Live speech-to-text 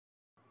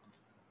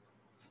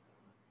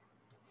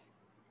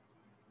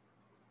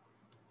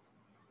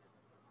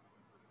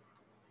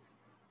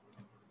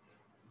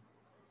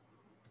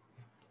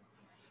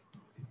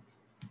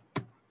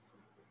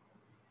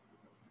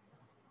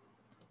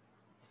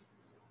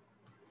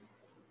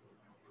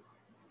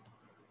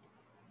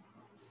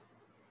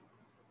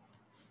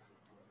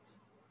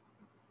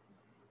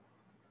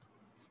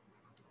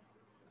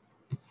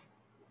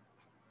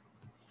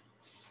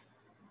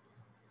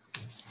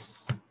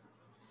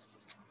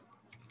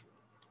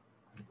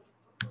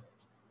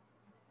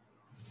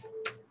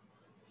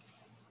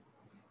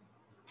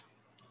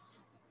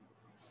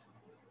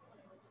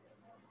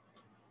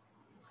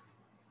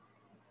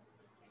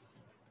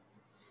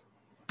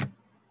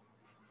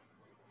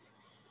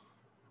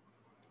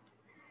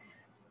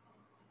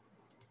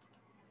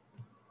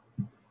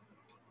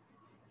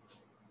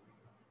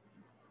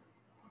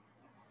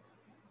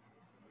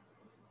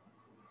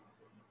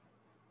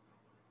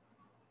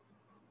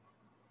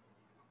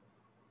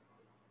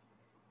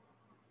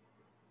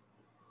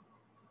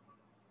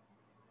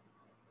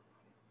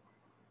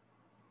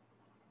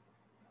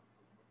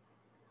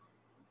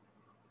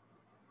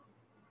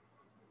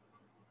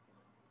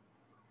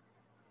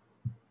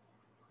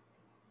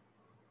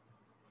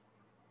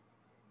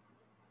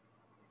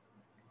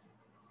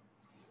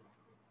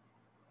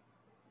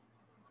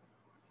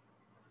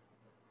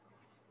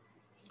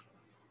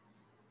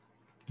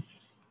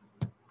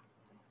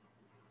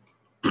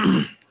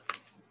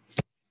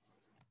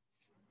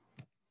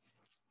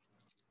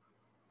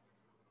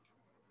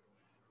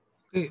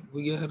Okay,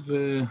 we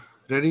are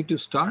ready to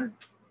start.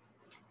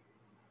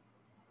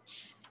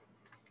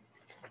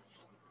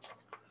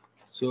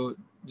 So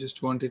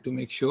just wanted to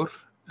make sure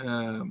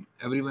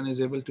everyone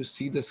is able to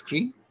see the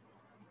screen.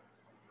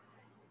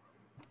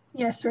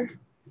 Yes, sir.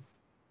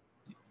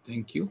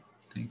 Thank you.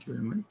 Thank you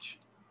very much.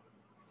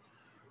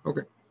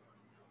 Okay,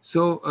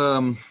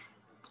 so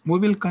we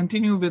will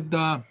continue with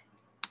a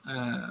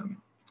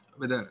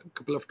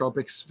couple of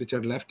topics which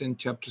are left in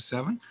chapter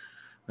 7,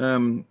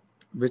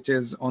 which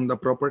is on the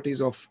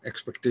properties of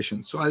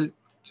expectation. So I'll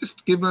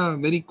just give a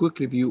very quick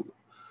review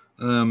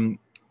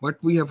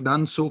what we have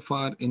done so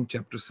far in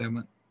chapter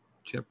 7.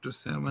 Chapter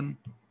 7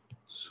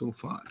 so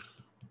far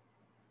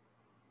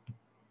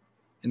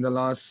in the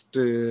last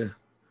 2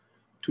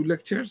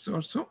 lectures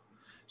or so.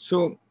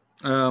 So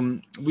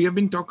we have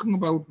been talking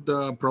about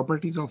the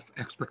properties of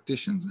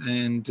expectations,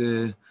 and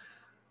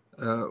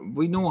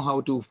we know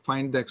how to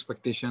find the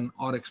expectation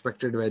or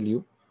expected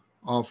value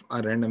of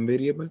a random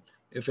variable.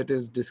 If it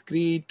is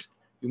discrete,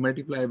 you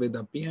multiply with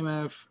the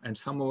PMF and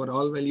sum over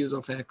all values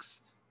of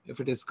x. If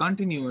it is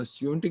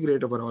continuous, you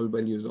integrate over all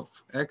values of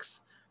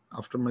x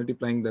after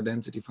multiplying the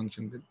density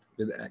function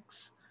with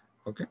x.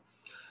 Okay.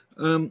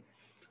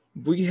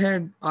 We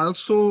had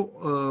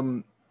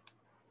also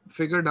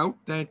figured out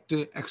that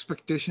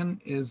expectation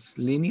is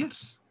linear.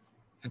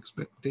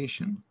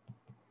 Expectation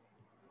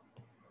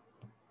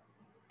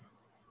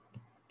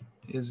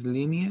is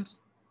linear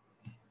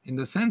in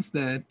the sense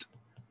that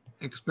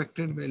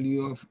expected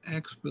value of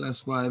x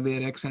plus y,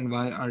 where x and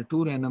y are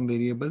two random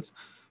variables,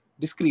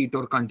 discrete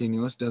or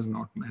continuous, does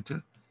not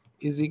matter,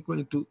 is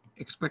equal to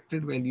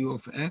expected value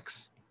of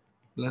x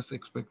plus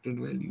expected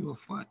value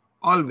of y,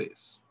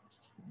 always,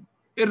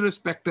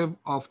 irrespective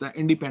of the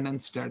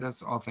independent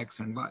status of x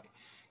and y.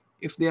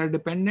 If they are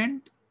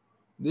dependent,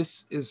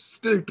 this is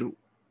still true.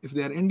 If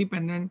they are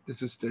independent,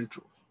 this is still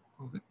true.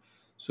 Okay,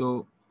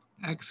 so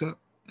x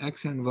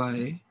and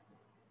y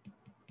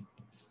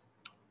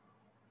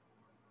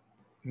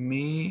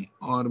may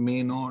or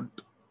may not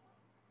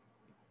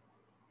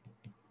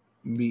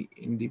be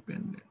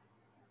independent.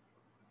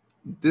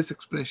 This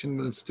expression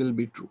will still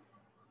be true.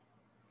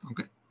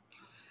 Okay.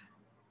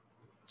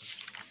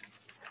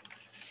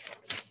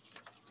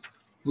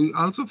 We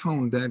also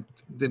found that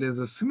there is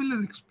a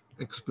similar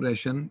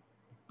expression,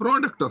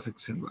 product of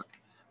x and y.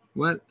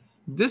 Well,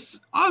 this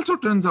also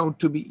turns out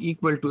to be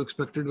equal to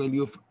expected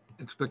value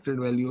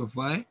of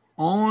y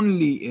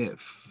only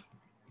if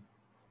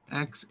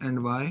x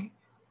and y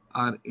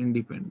are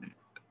independent.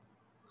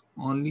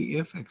 Only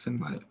if x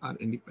and y are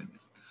independent.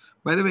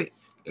 By the way,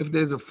 if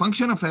there is a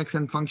function of x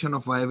and function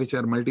of y which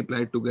are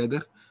multiplied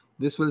together,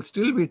 this will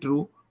still be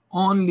true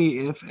only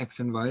if x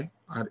and y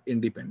are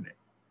independent.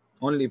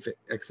 Only if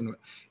x and y.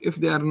 If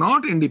they are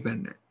not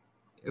independent,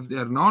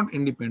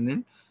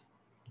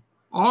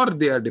 or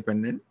they are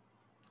dependent,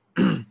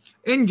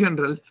 in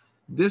general,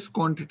 this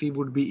quantity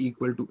would be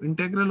equal to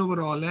integral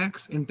over all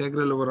x,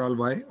 integral over all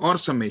y, or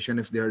summation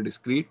if they are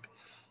discrete.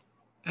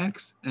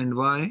 X and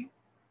y,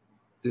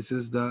 this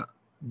is the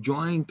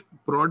joint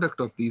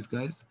product of these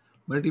guys,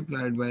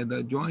 multiplied by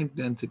the joint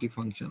density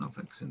function of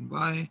x and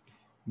y,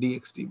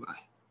 dx dy,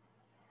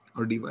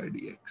 or dy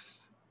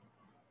dx.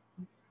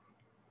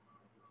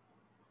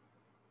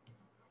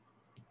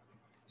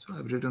 So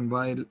I've written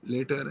y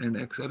later and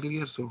x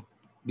earlier, so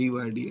dy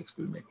dx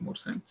will make more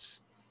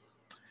sense.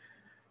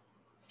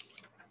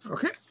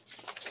 Okay.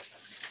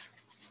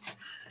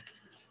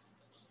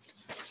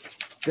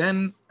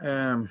 Then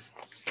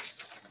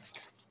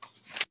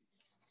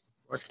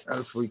what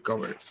else we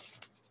covered?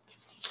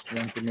 Just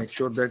want to make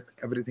sure that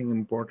everything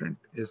important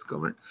is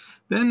covered.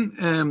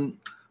 Then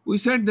we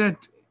said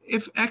that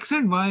if x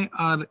and y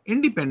are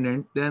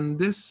independent, then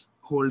this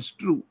holds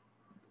true.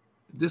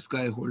 This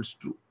guy holds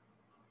true.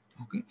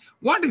 Okay.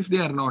 What if they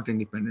are not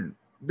independent?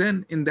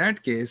 Then in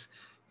that case,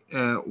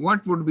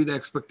 what would be the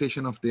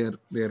expectation of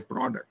their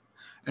product?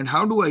 And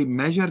how do I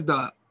measure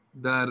the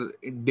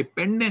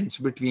dependence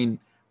between,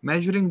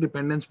 measuring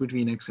dependence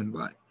between x and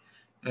y?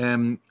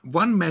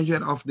 One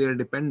measure of their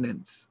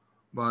dependence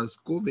was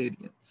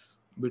covariance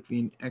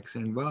between x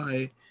and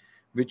y,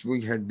 which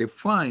we had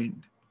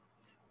defined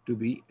to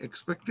be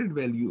expected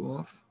value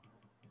of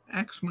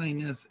x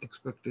minus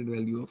expected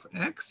value of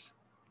x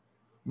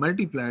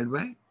multiplied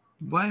by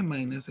y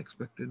minus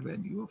expected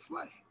value of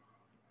y,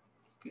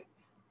 okay,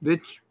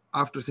 which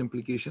after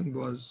simplification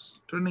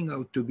was turning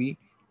out to be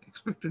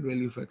expected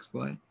value of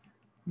xy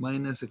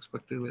minus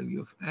expected value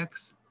of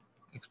x,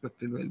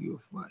 expected value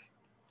of y.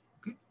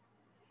 Okay,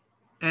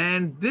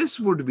 and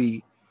this would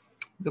be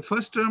the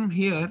first term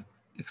here,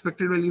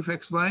 expected value of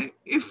xy,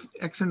 if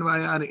x and y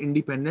are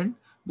independent,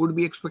 would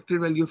be expected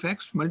value of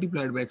x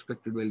multiplied by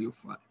expected value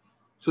of y.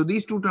 So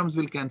these two terms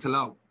will cancel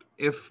out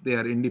if they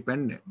are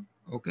independent.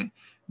 Okay,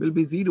 will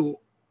be 0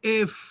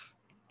 if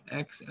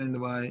x and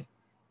y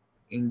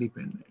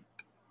independent.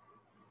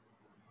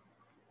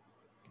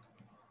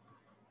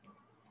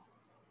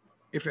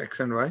 If x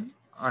and y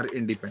are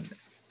independent.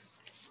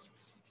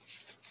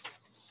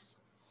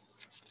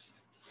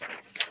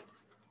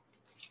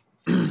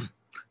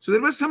 So there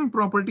were some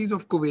properties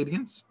of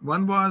covariance.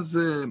 One was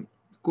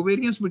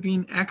covariance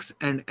between x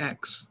and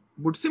x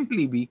would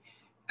simply be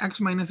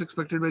x minus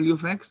expected value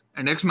of x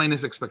and x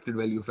minus expected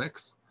value of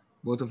x,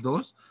 both of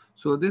those.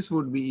 So this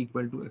would be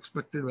equal to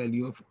expected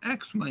value of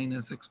x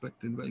minus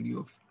expected value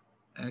of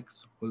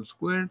x whole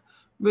squared,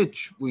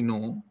 which we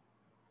know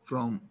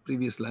from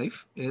previous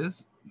life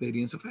is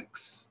variance of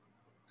x.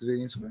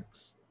 Variance of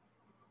x.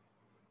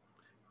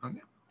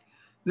 Okay.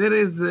 There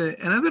is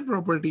another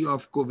property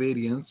of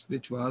covariance,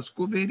 which was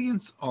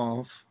covariance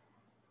of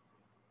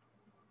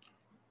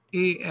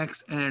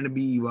ax and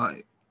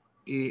by.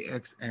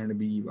 Ax and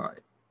by.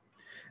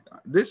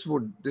 This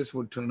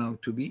would turn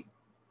out to be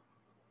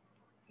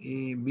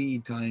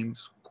ab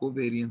times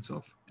covariance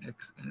of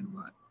x and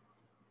y.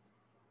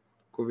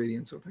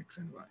 Covariance of x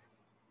and y.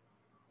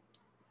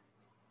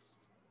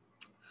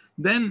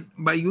 Then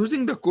by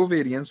using the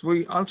covariance,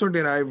 we also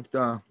derived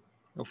the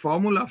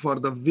formula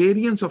for the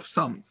variance of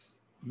sums.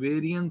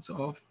 Variance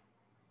of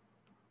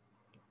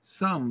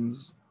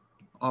sums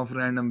of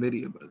random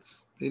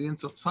variables.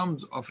 Variance of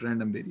sums of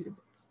random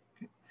variables.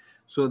 Okay.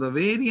 So the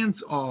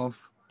variance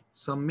of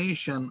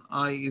summation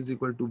I is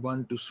equal to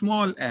 1 to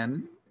small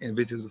n,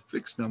 which is a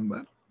fixed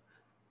number,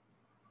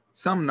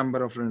 some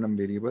number of random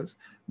variables.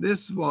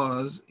 This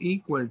was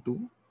equal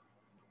to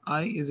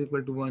I is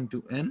equal to 1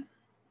 to n,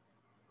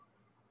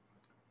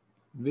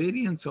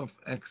 variance of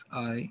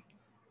xi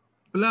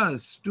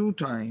plus 2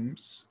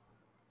 times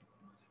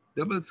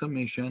double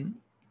summation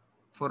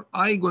for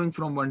I going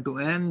from 1 to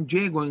n,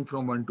 j going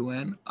from 1 to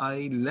n,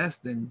 I less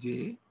than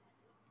j,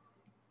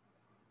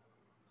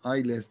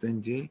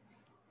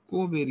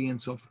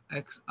 covariance of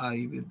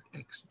xi with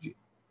xj.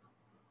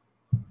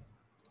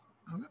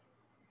 Okay.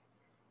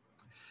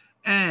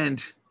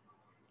 And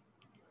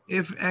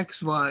if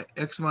xy,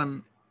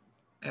 x1,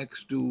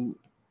 x2,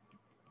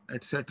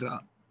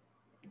 etc.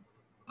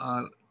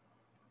 are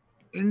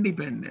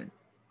independent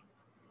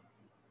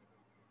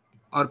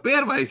or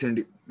pairwise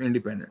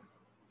independent.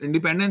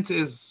 Independence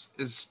is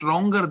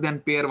stronger than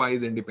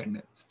pairwise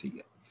independence.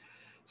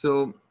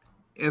 So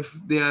if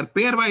they are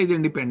pairwise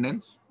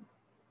independent,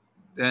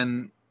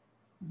 then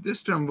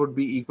this term would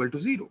be equal to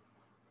 0.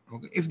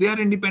 Okay. If they are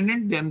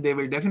independent, then they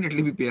will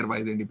definitely be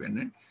pairwise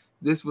independent.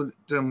 This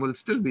term will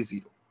still be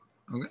 0.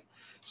 Okay.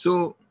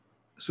 So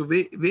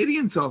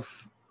variance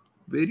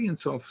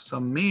of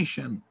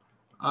summation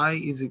I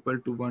is equal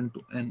to 1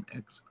 to n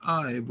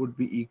xi would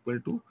be equal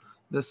to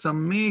the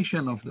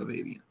summation of the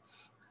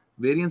variance.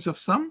 Variance of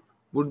sum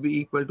would be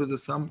equal to the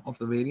sum of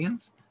the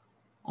variance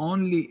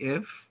only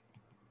if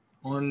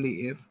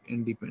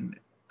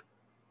independent.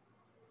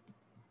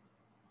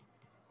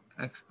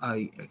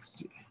 Xi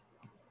xj.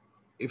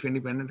 If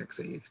independent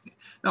xi xj.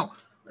 Now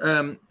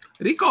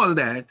recall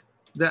that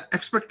the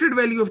expected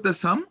value of the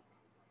sum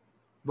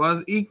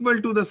was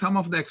equal to the sum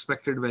of the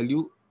expected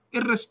value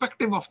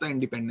irrespective of the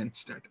independent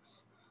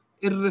status.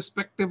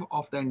 Irrespective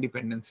of the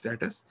independent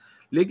status.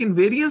 लेकिन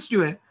variance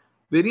जो है,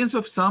 variance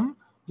of sum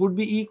would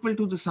be equal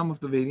to the sum of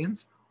the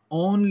variance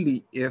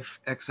only if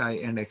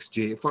xi and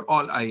xj for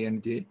all I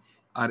and j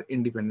are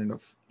independent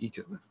of each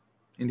other.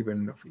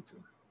 Independent of each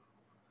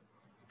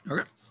other.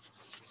 Okay.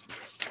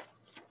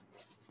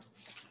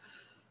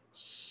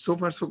 So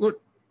far so good.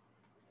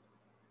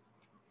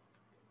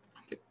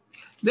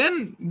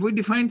 Then we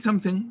defined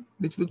something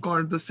which we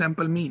called the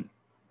sample mean.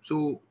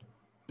 So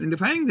in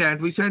defining that,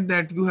 we said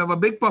that you have a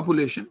big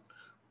population,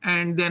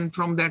 and then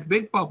from that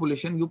big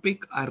population, you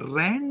pick a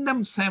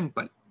random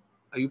sample.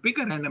 You pick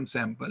a random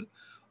sample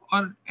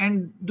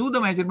and do the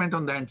measurement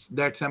on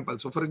that sample.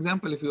 So for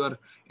example, if you are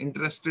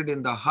interested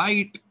in the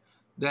height,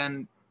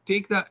 then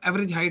take the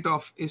average height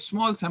of a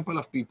small sample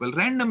of people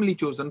randomly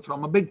chosen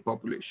from a big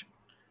population.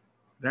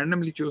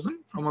 Randomly chosen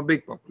from a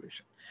big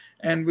population.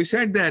 And we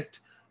said that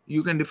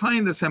you can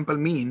define the sample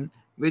mean,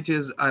 which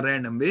is a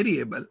random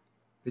variable,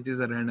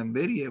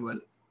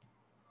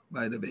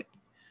 by the way,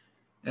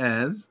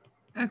 as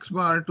x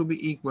bar to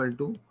be equal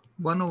to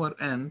 1 over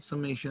n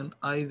summation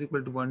I is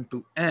equal to 1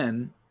 to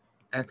n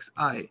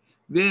xi,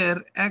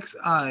 where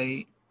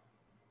xi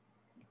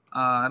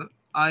are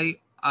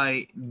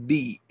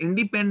IID,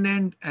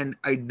 independent and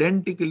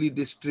identically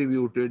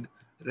distributed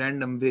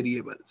random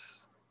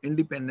variables.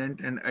 Independent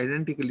and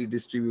identically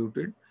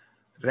distributed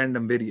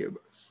random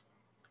variables.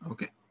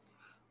 Okay.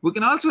 We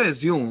can also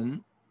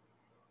assume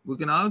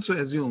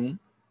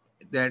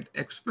that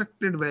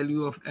expected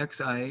value of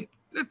xi,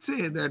 let's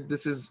say that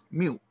this is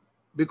mu,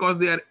 because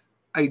they are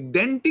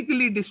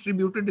identically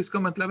distributed. इसका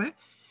मतलब है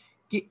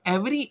कि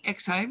every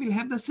xi will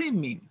have the same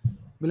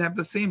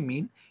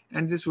mean,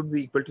 and this would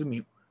be equal to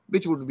mu,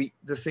 which would be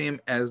the same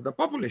as the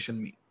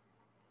population mean.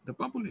 The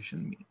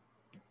population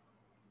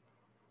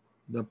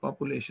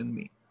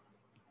mean.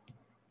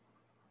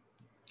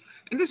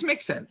 And this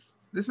makes sense.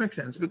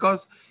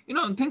 Because,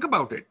 think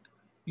about it.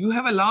 You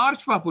have a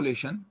large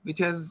population which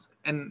has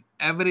an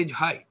average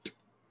height.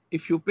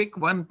 If you pick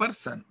one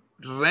person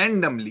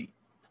randomly,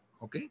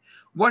 okay,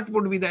 what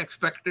would be the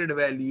expected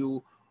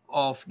value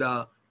of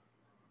the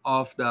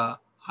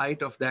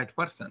height of that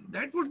person,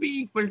 that would be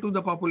equal to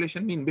the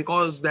population mean,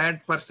 because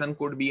that person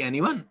could be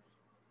anyone.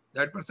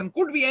 That person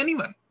could be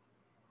anyone.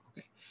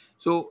 Okay.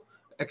 So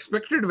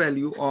expected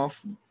value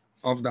of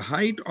the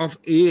height of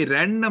a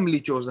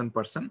randomly chosen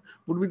person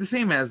would be the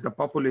same as the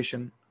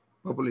population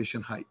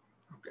height.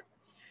 Okay.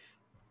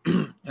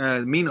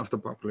 Mean of the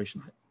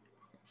population height.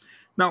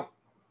 Now,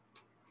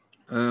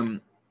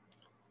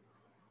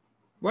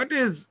 what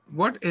is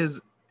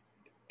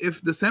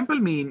if the sample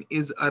mean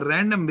is a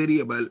random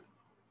variable?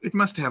 It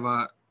must have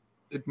a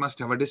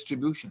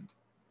distribution.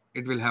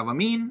 It will have a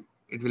mean.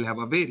 It will have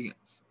a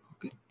variance.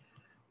 Okay.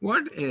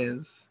 What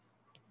is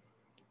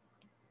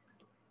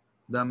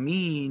the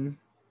mean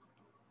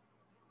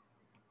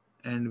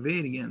and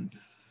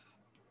variance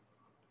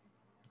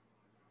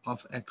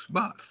of X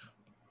bar?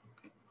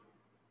 Okay.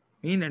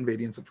 Mean and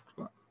variance of X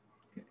bar.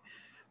 Okay.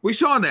 We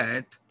saw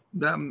that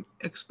the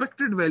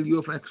expected value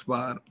of X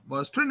bar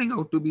was turning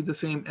out to be the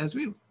same as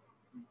mu.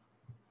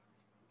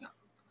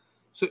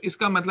 So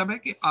इसका मतलब है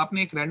कि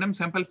आपने एक random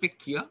sample pick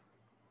किया.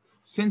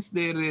 Since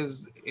there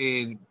is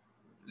a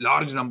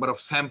large number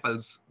of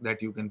samples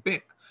that you can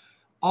pick,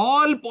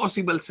 all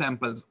possible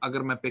samples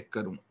अगर मैं pick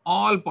करूं,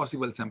 all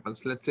possible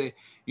samples, let's say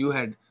you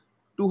had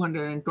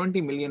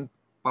 220 million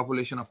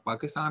population of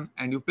Pakistan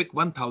and you pick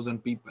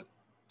 1,000 people.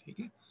 ठीक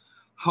है?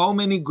 How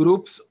many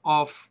groups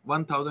of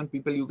 1,000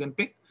 people you can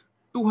pick?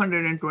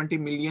 220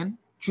 million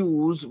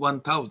choose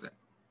 1,000.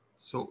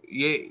 So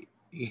ये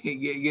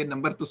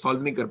number तो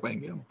solve नहीं कर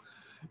पाएंगे हम.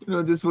 You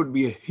know, this would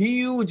be a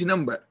huge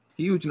number.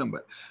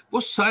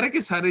 वो सारे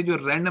के सारे जो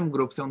रैंडम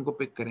ग्रुप्स हैं उनको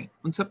पिक करें,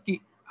 उन सब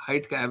की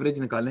हाइट का एवरेज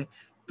निकालें,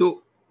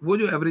 तो वो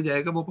जो एवरेज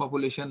आएगा वो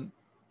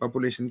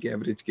पॉपुलेशन के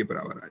एवरेज के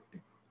बराबर आ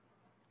जाएगा.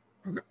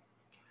 Okay.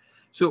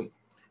 So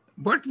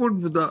what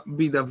would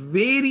be the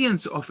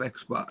variance of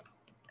X bar?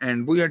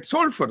 And we had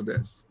solved for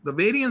this. The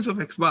variance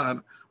of X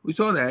bar, we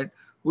saw that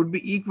would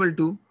be equal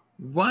to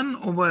 1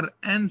 over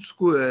n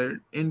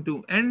squared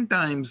into n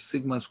times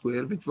sigma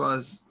square, which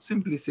was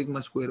simply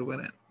sigma square over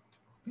n.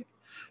 Okay.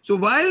 So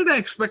while the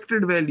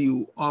expected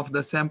value of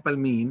the sample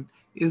mean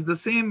is the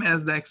same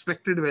as the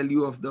expected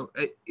value of the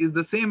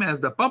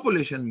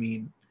population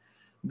mean,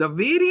 the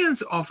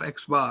variance of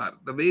X bar,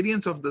 the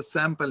variance of the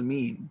sample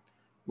mean,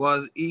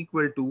 was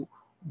equal to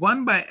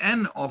 1 by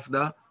n of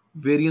the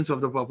variance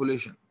of the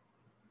population.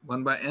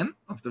 1 by n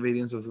of the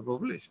variance of the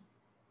population.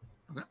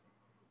 Okay.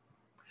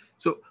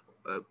 So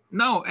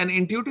now an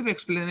intuitive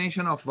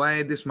explanation of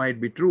why this might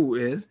be true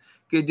is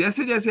कि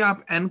जैसे जैसे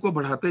आप n को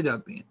बढ़ाते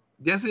जाते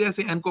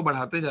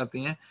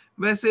हैं,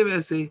 वैसे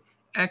वैसे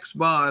X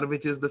bar,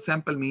 which is the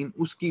sample mean,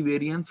 उसकी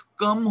variance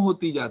कम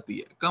होती जाती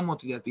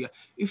है.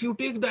 If you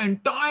take the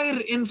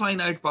entire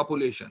infinite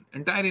population,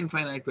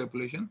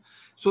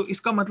 so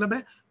इसका मतलब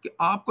है कि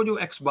आपको जो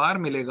X bar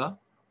मिलेगा,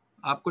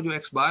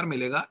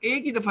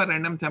 एक ही दफा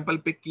random sample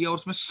pick किया,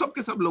 उसमें सब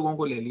के सब लोगों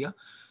को ले लिया,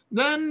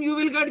 then you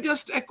will get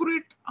just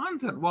accurate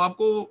answer. वो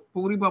आपको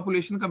पूरी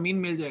population का mean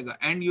मिल जाएगा,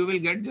 and you will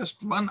get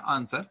just one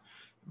answer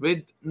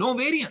with no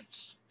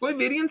variance. कोई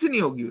variance ही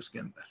नहीं होगी उसके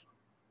अंदर.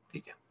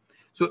 ठीक है.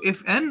 So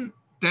if n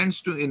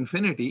tends to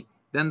infinity,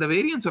 then the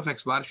variance of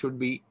X bar should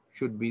be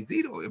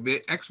 0.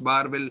 X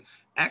bar will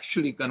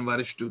actually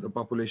converge to the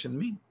population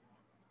mean.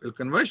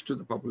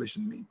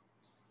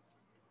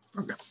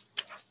 Okay.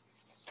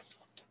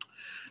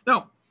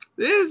 Now,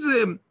 there is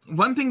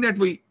one thing that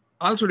we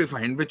also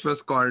defined, which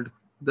was called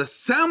the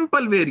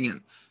sample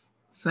variance.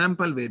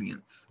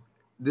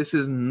 This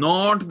is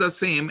not the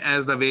same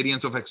as the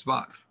variance of X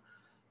bar.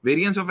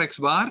 Variance of X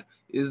bar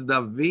is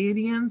the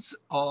variance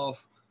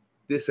of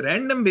this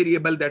random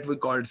variable that we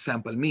called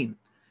sample mean.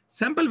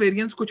 Sample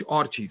variance कुछ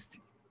और चीज थी.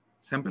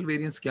 Sample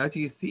variance क्या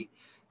चीज थी?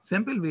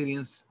 Sample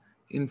variance,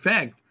 in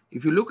fact,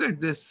 if you look at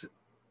this,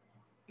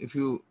 if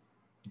you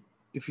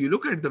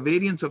look at the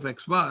variance of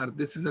X bar,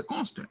 this is a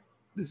constant.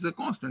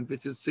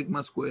 Which is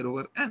sigma square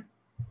over n.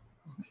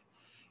 Okay.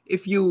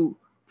 If you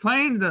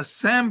find the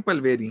sample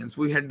variance,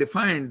 we had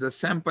defined the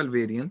sample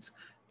variance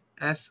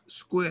s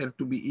square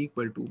to be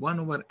equal to 1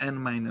 over n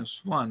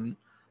minus 1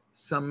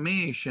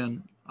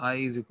 summation I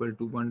is equal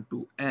to 1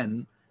 to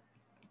n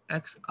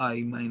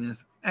xi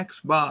minus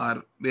X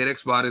bar, where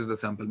X bar is the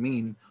sample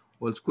mean,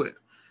 whole square.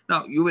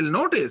 Now you will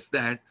notice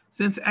that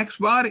since X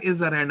bar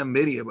is a random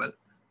variable,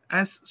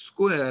 s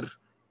square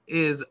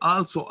is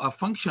also a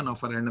function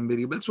of a random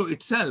variable, so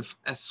itself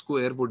s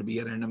square would be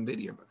a random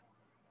variable.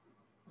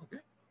 Okay.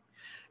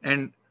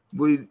 And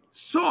we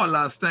saw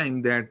last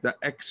time that the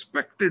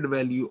expected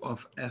value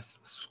of s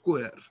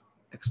square,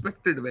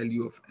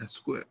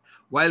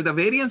 while the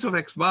variance of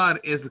X bar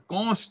is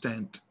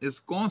constant,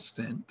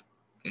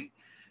 okay,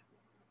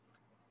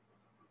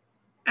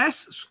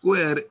 s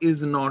square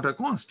is not a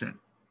constant.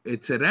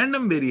 It's a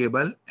random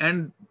variable,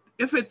 and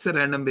if it's a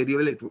random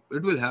variable,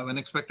 it will have an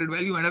expected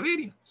value and a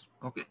variance.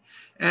 Okay,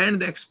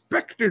 and the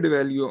expected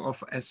value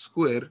of s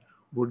square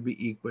would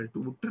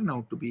turn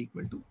out to be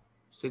equal to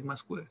sigma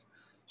square.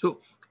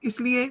 So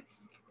इसलिए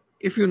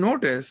if you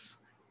notice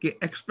कि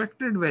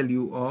expected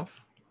value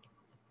of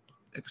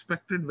X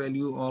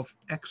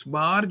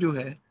bar जो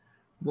है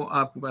वो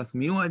आपके पास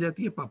mu आ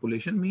जाती है,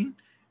 population mean,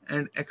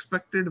 and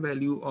expected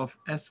value of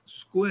S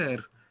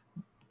square,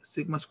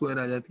 sigma square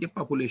आ जाती है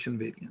पॉपुलेशन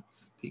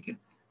वेरिएंस, ठीक है।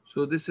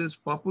 So this is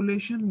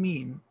population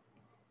mean,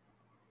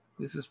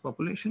 this is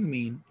population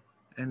mean,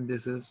 and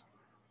this is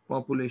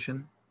population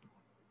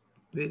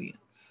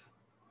variance.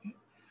 Okay.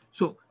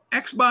 So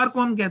x bar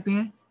को हम कहते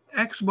हैं,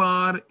 x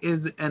bar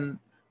is an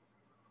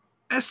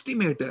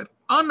estimator,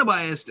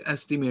 unbiased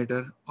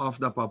estimator of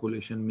the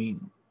population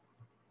mean.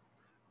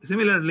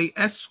 Similarly,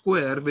 s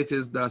square, which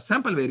is the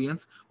sample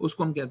variance,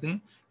 उसको हम कहते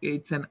हैं कि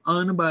it's an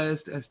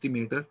unbiased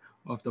estimator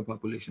of the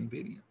population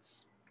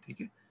variance.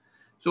 ठीक है.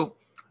 So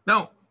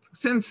now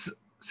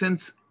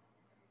since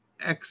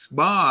x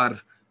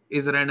bar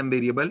is a random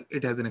variable,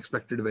 it has an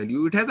expected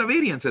value, it has a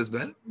variance as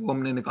well, वो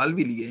हमने निकाल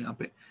भी लिए यहाँ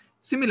पे.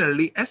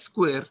 Similarly, s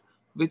square,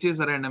 which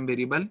is a random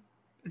variable,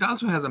 it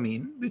also has a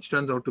mean, which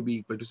turns out to be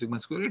equal to sigma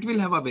square. It will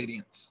have a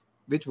variance,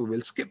 which we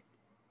will skip.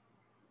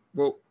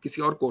 वो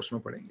किसी और course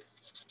में पढ़ेंगे.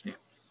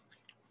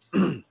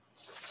 Yeah.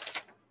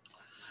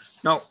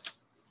 Now,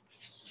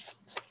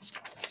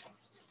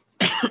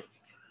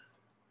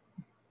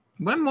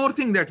 one more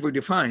thing that we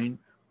defined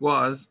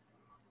was,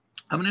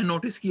 हमने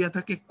notice किया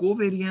था कि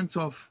covariance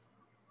of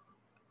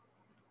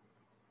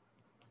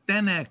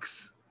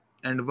 10x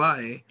and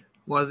y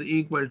was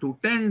equal to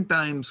 10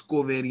 times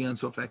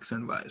covariance of x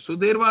and y. So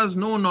there was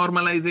no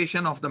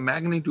normalization of the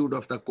magnitude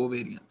of the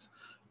covariance.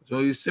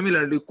 So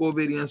similarly,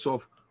 covariance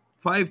of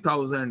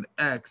 5000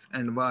 x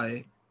and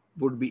y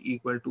would be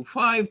equal to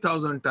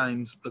 5000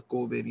 times the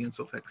covariance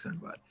of x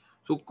and y.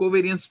 So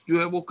covariance जो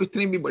है वो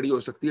कितनी भी बड़ी हो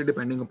सकती है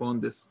depending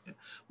upon this.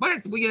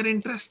 But we are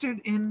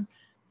interested in,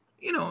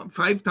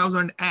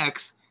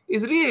 5000x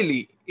is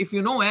really, if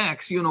you know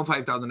x, you know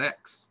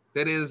 5000x.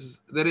 There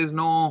is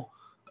no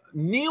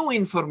new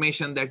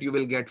information that you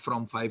will get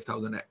from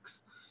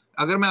 5000x.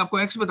 अगर मैं आपको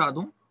x बता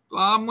दूं तो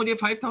आप मुझे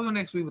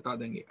 5000x भी बता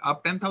देंगे,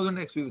 आप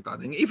 10000x भी बता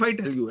देंगे if I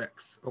tell you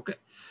x. Okay,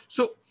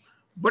 so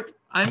but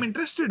I'm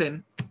interested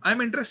in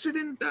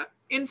the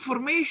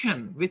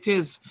information which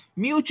is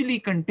mutually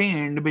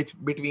contained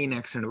between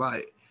x and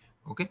y.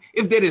 Okay,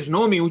 if there is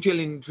no mutual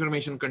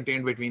information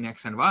contained between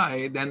x and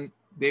y, then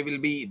they will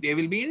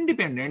be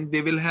independent,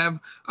 they will have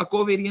a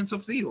covariance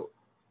of 0.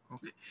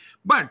 Okay,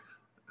 but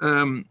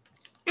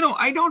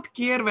I don't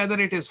care whether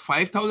it is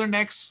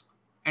 5000x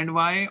and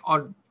y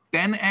or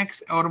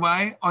 10x or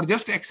y or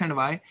just x and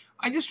y.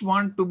 I just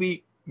want to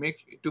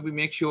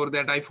make sure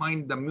that I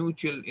find the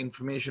mutual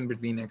information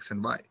between x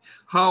and y,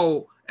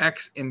 how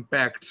x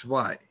impacts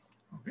y.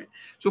 Okay,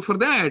 so for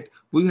that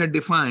we had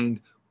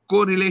defined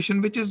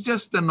correlation, which is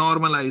just the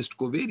normalized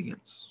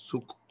covariance.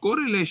 So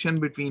correlation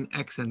between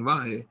x and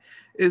y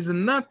is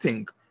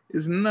nothing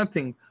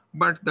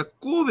but the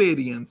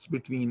covariance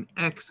between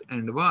x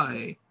and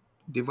y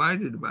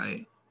divided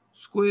by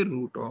square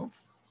root of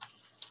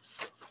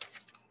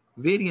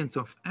variance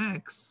of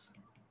x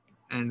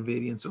and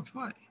variance of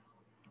y.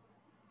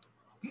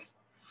 Okay,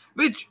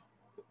 which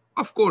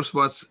of course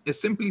was a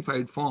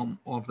simplified form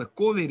of the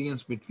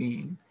covariance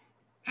between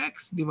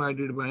x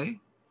divided by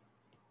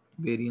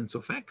variance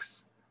of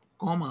x,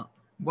 comma,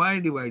 y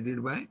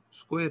divided by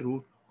square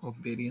root of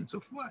variance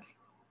of y.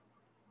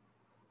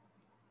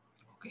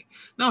 Okay.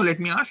 Now let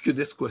me ask you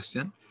this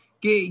question,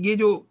 कि ये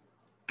जो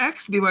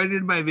x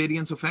divided by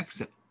variance of x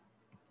है,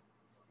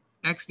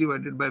 x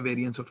divided by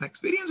variance of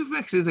x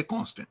is a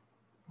constant.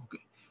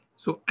 Okay,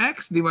 so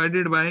x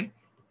divided by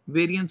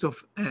variance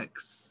of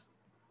x,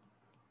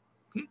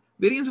 okay,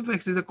 variance of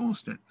x is a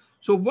constant.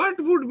 So what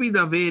would be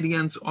the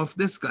variance of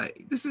this guy?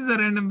 This is a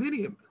random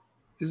variable.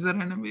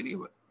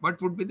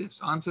 What would be this?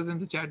 Answers in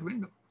the chat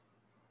window.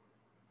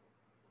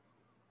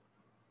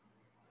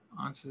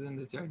 Answers in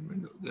the chat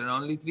window. There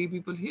are only 3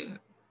 people here.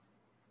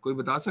 कोई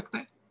बता सकता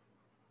है?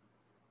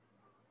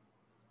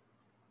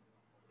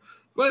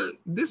 Well,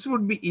 this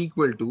would be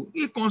equal to,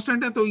 ये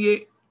constant है तो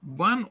ये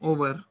 1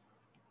 over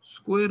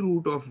square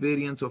root of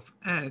variance of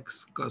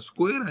x का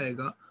square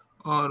आएगा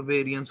और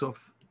variance of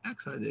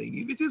x आ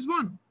जाएगी, which is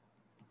 1.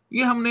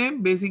 ये हमने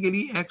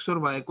basically x और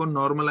y को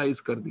normalize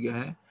कर दिया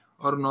है,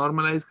 और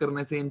normalize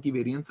करने से इनकी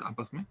variance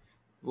आपस में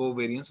वो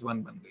variance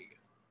 1 बन गई है,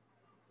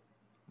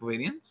 वो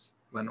variance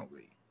 1 हो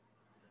गई.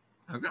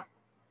 Okay.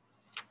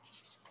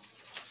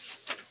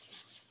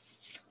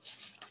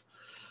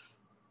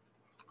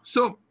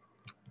 So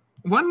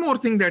one more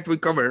thing that we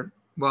covered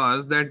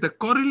was that the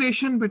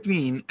correlation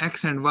between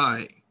x and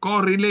y,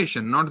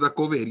 correlation, not the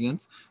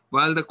covariance,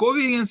 while the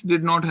covariance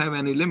did not have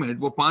any limit,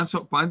 वो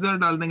 5000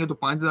 डाल देंगे तो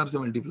 5000 से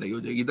मल्टीप्लाई हो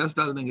जाएगी, 10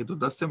 डाल देंगे तो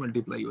 10 से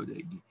मल्टीप्लाई हो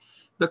जाएगी.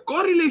 The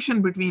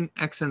correlation between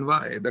x and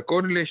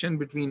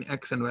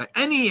y,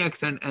 any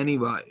x and any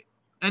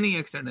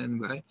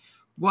y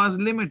was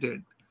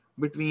limited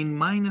between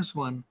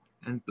 -1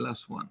 and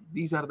 +1.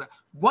 These are the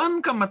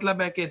 1 का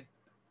मतलब है कि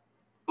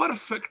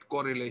perfect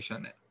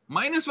correlation है,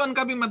 -1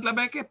 का भी मतलब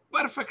है कि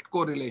perfect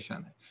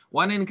correlation है.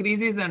 One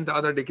increases and the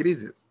other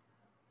decreases.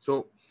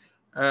 So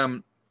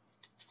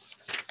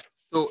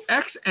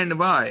x and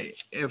y,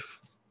 if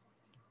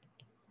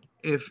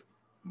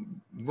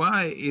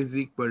y is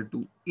equal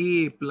to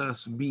a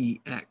plus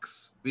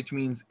bx, which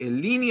means a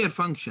linear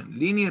function,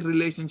 linear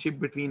relationship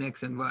between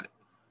x and y,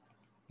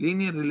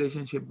 linear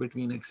relationship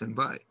between x and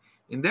y.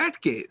 In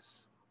that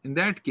case,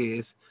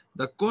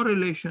 the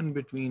correlation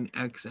between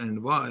x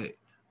and y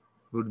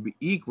would be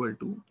equal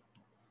to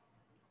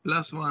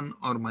 +1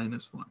 or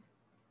 -1,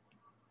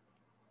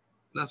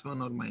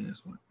 +1 or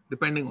 -1,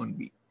 depending on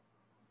b,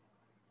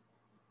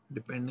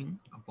 depending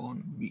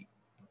upon b.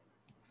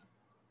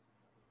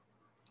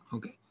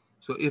 Okay,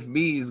 so if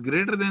b is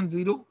greater than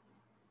 0,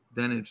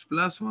 then it's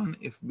 +1.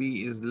 If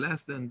b is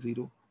less than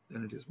 0,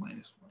 then it is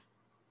 -1.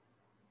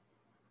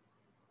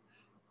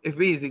 If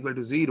b is equal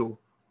to 0,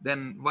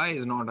 then y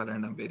is not a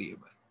random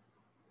variable.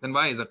 Then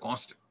y is a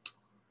constant.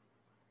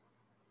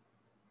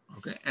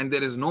 Okay, and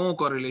there is no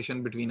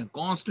correlation between a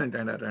constant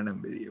and a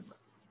random variable.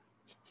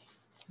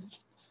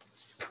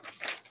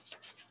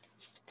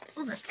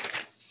 Okay,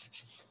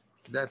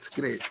 that's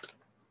great.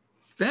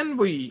 Then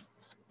we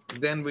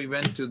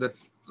went to the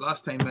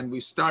last time when we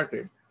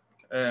started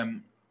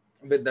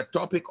with the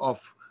topic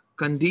of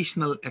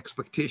conditional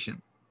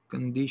expectation.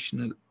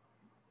 Conditional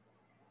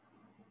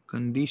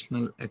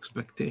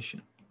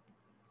expectation.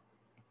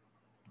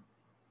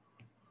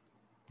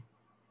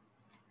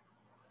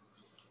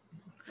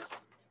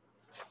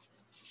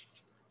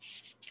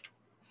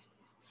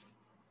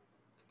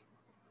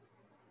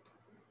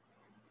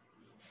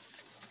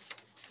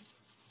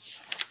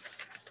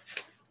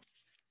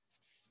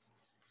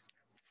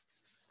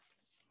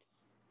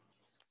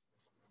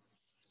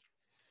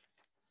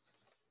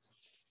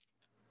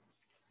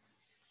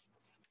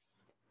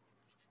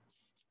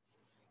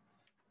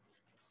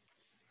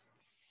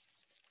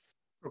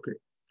 Okay,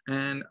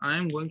 and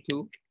I'm going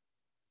to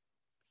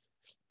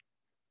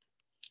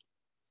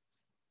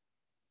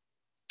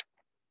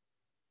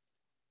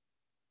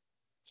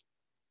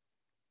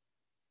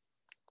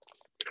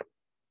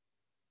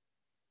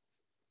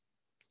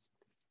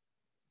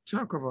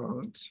talk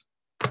about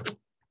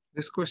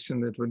this question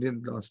that we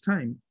did last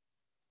time.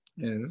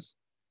 Is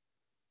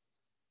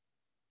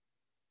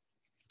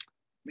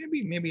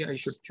maybe I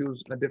should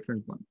choose a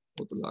different one.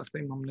 So the last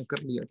time हमने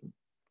कर लिया था.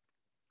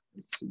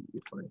 Let's see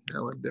if I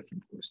have a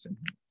different question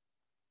here.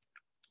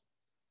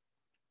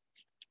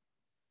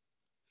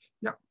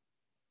 Yeah.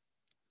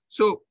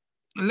 So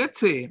let's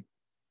say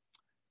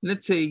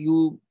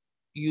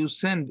you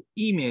send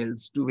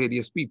emails to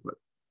various people.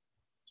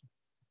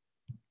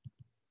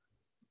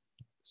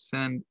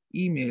 Send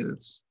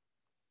emails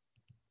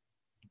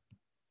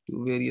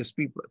to various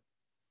people.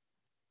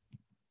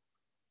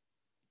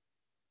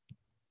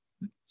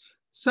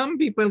 Some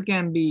people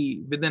can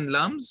be within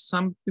LUMS,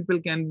 some people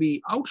can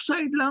be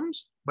outside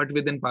LUMS, but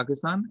within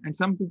Pakistan, and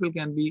some people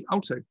can be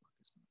outside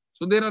Pakistan.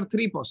 So there are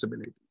three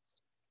possibilities.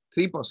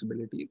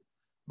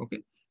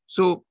 Okay.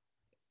 So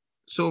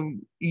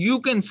you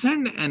can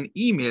send an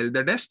email,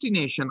 the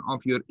destination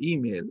of your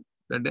email,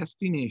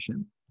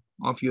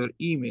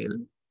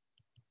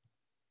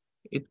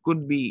 it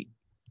could be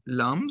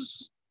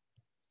LUMS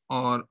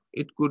or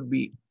it could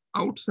be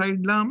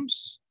outside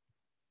LUMS,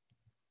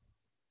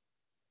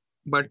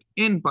 but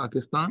in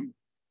Pakistan,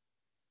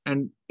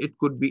 and it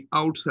could be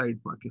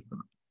outside Pakistan.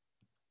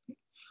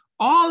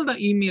 All the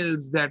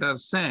emails that are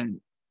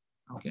sent,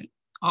 okay,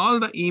 all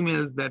the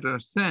emails that are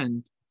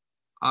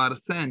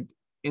sent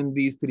in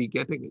these three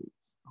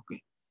categories,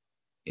 okay,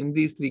 in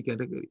these three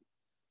categories.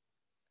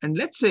 And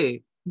let's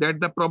say that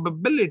the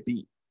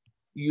probability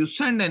you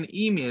send an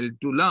email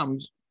to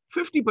LUMS,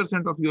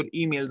 50% of your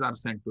emails are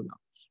sent to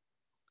LUMS.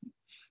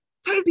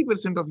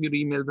 30% of your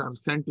emails are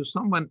sent to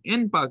someone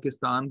in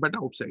Pakistan, but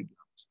outside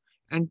LUMS.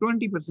 And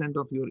 20%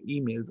 of your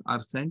emails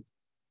are sent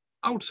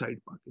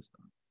outside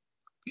Pakistan.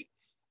 Okay?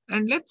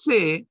 And let's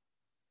say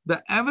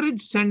the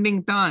average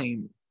sending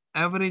time,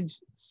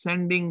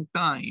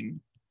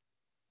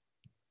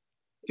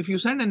 if you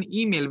send an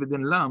email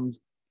within LUMS,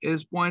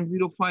 is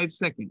 0.05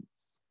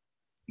 seconds.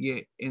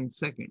 Yeah, in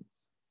seconds.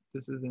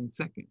 This is in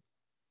seconds.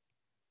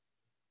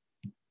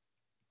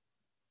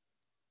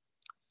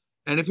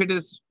 And if it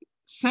is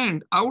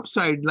sent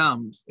outside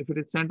LUMS,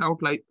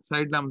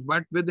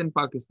 but within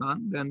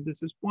Pakistan, then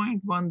this is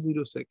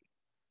 0.10 seconds.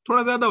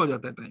 Thoda zyada ho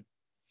jata hai time.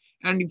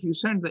 And if you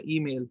send the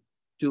email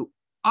to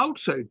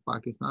outside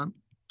Pakistan,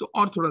 to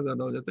aur thoda zyada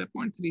ho jata hai,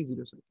 0.30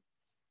 seconds.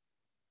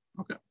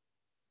 Okay.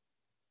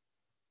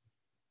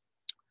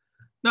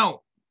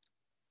 Now,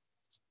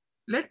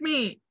 let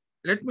me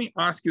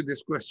ask you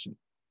this question.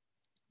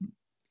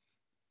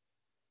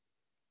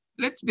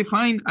 Let's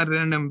define a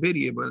random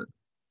variable.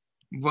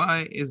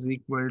 Y is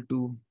equal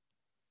to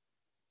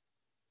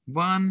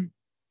 1,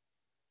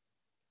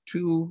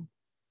 2,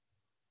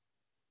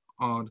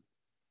 or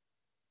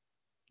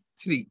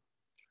 3.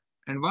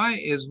 And y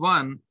is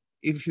 1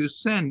 if you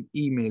send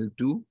email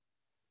to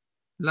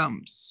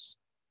LUMS.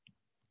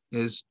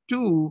 Is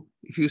 2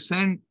 if you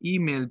send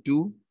email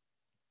to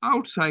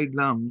outside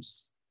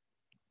LUMS,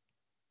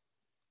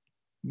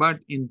 but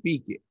in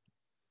PK.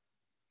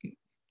 Okay.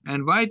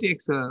 And y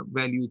takes a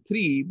value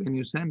 3 when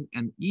you send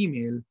an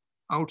email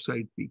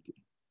outside PK.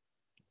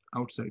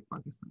 outside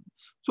Pakistan.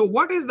 So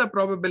what is the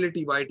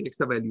probability y takes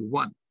the value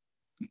 1?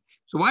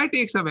 So y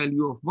takes a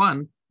value of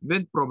 1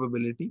 with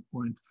probability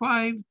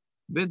 0.5,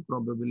 with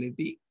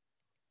probability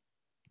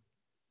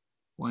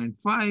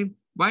 0.5,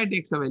 y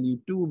takes a value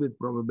 2 with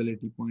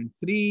probability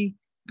 0.3,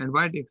 and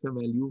y takes a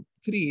value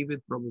 3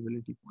 with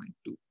probability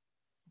 0.2.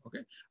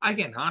 Okay, I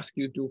can ask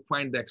you to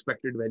find the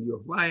expected value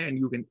of y, and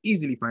you can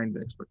easily find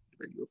the expected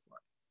value of y.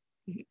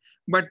 Okay.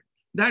 But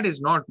that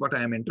is not what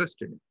I am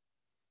interested in.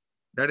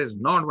 That is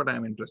not what I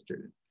am interested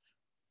in.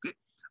 Okay.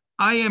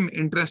 I am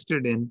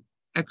interested in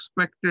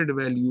expected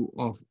value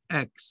of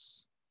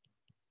x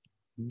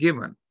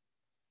given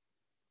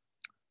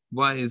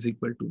y is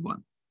equal to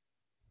 1.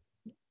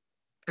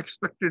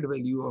 Expected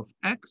value of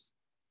x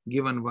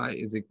given y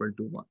is equal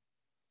to 1.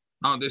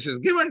 Now this is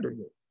given to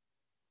you.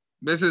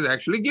 This is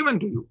actually given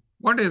to you.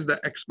 What is the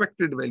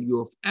expected value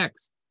of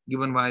x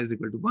given y is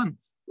equal to 1?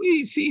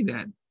 We see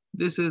that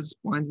this is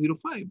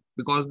 0.05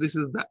 because this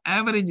is the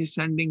average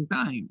sending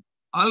time.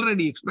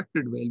 Already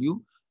expected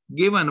value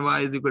given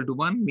y is equal to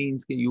 1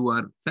 means that you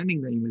are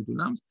sending the email to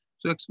LUMS.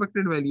 So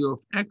expected value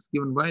of x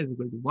given y is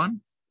equal to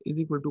 1 is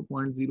equal to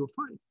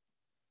 0.05.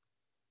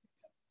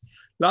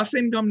 Last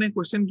time जो हमने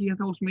question किया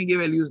था उसमें ये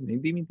values नहीं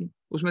दी हुई थी,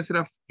 उसमें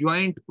सिर्फ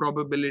ज्वाइंट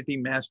प्रोबेबिलिटी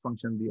मैस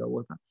फंक्शन दिया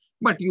हुआ था,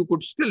 but you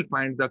could still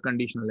find the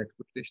conditional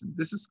expectation.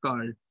 This is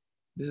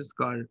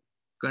called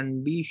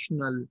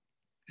conditional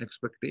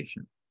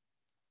expectation.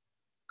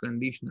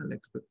 Conditional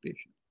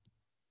expectation.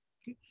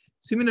 Okay.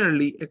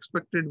 Similarly,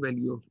 expected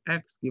value of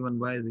x given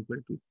y is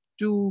equal to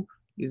 2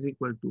 is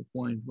equal to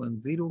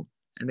 0.10,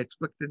 and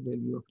expected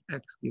value of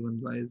x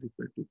given y is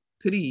equal to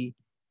 3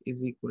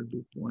 is equal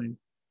to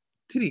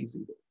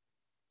 0.30.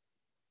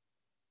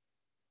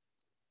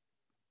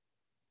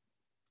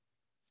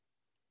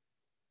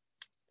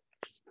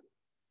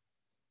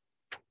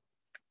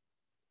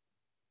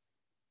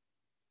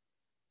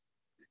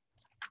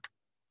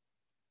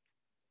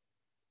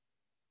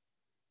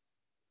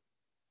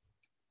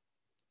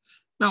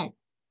 Now,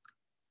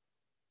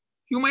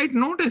 you might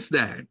notice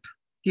that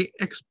the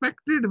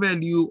expected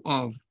value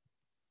of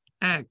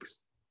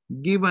x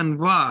given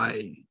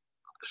y,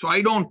 so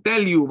I don't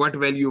tell you what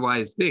value y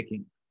is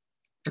taking.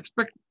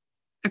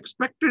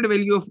 Expected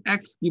value of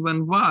x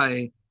given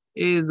y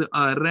is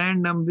a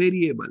random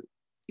variable,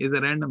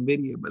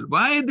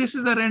 Why this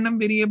is a random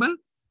variable?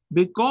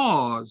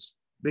 Because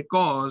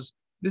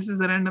this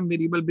is a random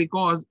variable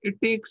because it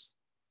takes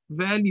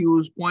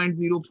values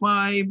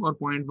 0.05 or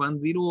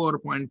 0.10 or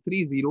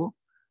 0.30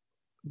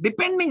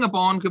 depending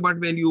upon what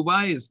value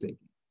y is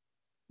taking.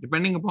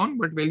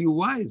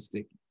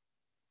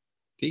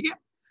 Okay?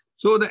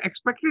 So the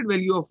expected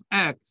value of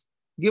x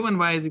given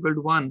y is equal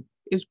to 1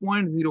 is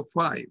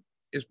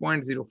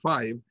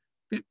 0.05.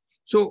 Okay?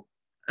 So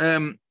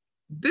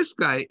this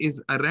guy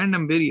is a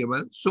random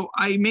variable. So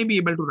I may be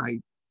able to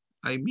write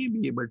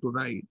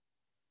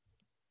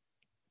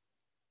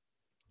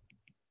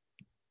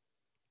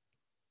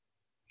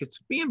it's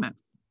PMF.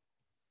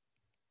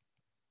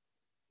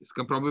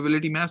 इसका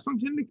probability mass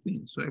function लिखते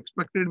हैं. So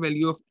expected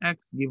value of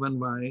x given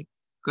y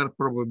का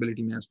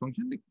probability mass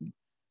function लिखते हैं.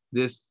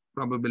 This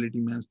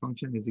probability mass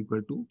function is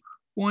equal to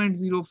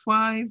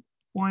 0.05,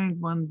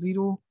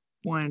 0.10,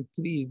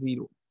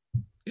 0.30.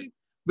 Okay.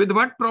 With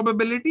what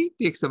probability?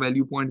 Takes a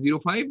value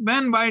 0.05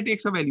 when y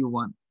takes a value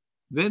 1.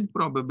 With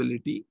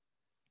probability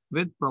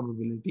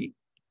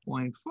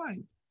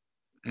 0.5,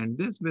 and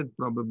this with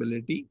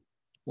probability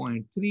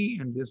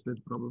 0.3, and this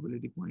with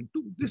probability 0.2.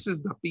 This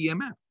is the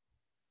PMF.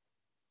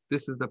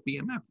 This is the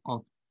PMF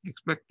of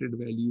expected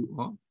value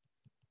of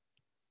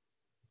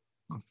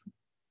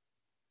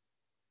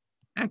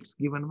x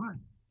given y.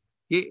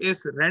 ये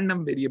इस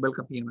random variable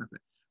का PMF है.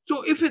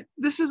 So if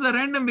this is a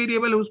random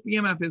variable whose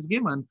PMF is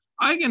given,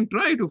 I can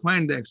try to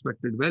find the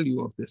expected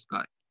value of this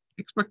guy,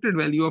 expected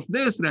value of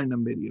this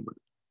random variable,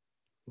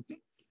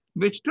 okay,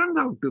 which turns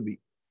out to be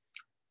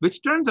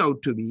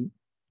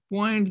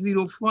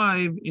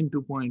 0.05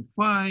 into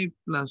 0.5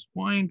 plus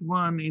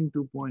 0.1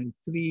 into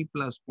 0.3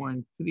 plus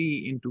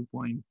 0.3 into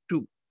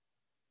 0.2.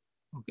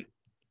 Okay.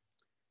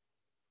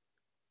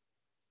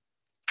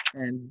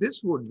 And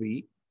this would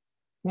be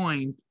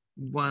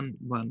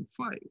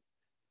 0.115.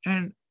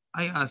 And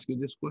I ask you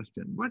this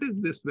question, what is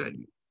this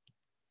value?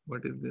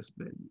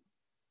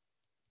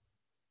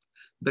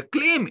 The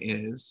claim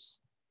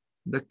is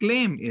that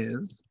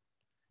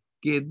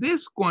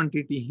this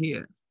quantity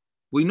here,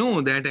 we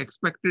know that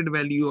expected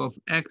value of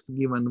x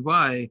given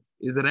y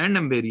is a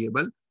random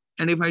variable.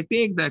 And if I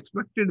take the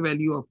expected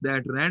value of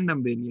that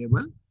random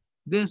variable,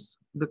 the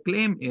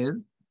claim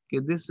is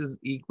that this is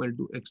equal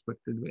to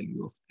expected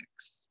value of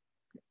x.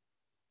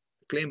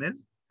 The claim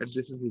is that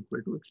this is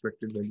equal to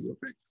expected value of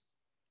x.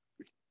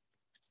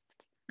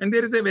 And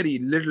there is a very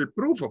little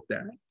proof of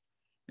that.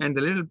 And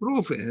the little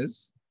proof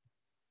is,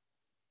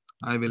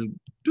 I will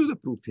do the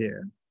proof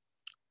here.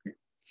 Okay.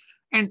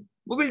 And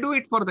we will do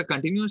it for the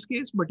continuous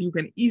case, but you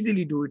can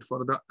easily do it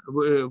for the,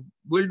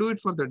 we'll do it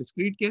for the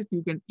discrete case.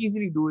 You can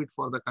easily do it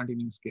for the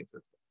continuous case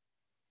as well.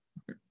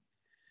 Okay.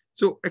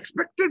 So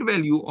expected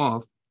value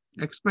of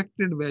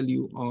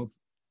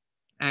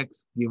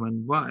x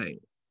given y,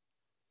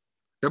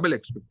 double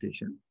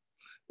expectation,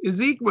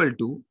 is equal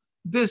to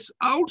this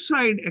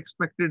outside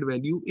expected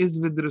value is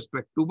with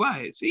respect to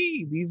y.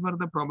 See, these were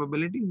the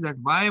probabilities that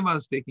y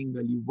was taking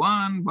value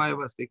 1, y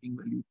was taking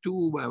value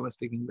 2, y was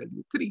taking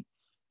value 3.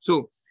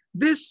 So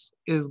this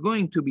is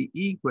going to be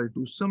equal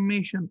to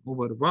summation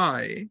over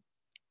y,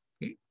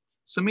 okay?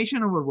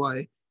 Summation over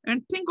y,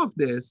 and think of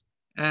this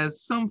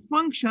as some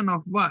function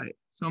of y,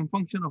 some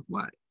function of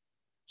y.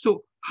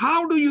 So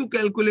how do you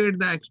calculate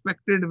the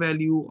expected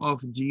value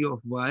of g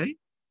of y?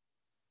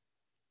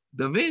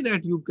 The way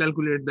that you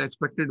calculate the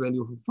expected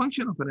value of a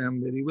function of a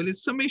random variable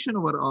is summation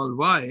over all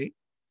y,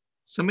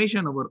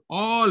 summation over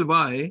all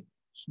y,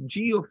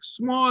 g of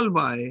small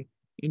y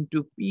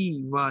into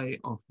py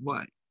of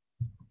y.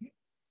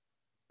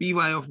 Py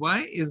of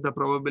y is the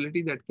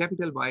probability that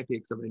capital Y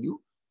takes a value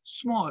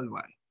small y.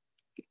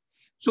 Okay.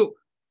 So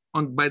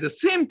by the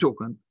same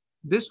token,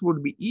 this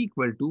would be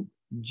equal to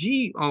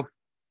g of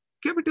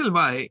capital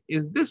Y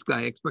is this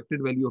guy,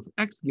 expected value of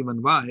x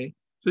given y.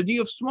 So g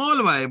of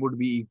small y would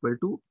be equal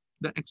to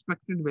the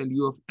expected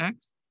value of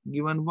x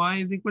given y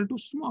is equal to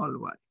small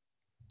y.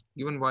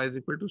 Given y is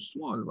equal to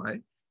small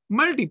y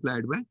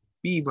multiplied by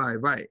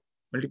pyy,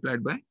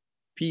 multiplied by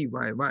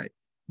pyy,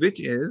 which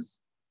is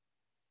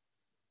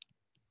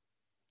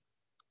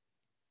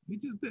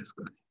this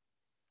guy.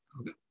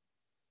 Okay.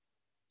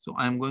 So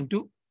I am going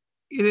to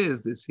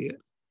erase this here.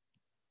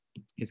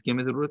 इसकी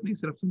हमें जरूरत नहीं,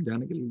 सिर्फ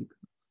समझाने के लिए लिखा.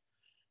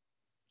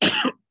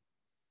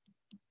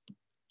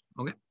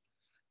 Okay.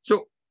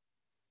 So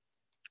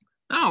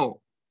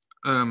now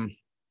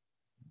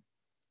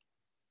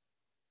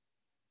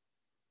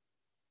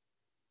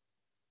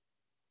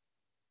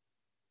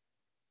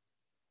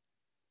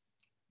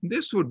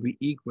this would be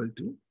equal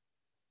to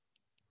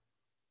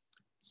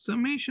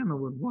summation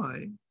over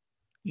y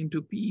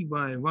into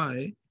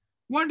pyy.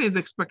 What is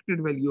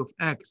expected value of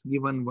x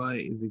given y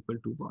is equal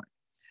to y?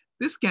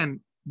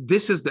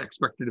 This is the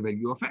expected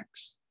value of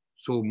x.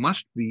 So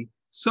must be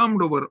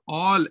summed over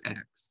all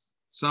x,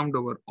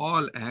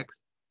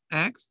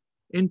 x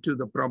into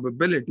the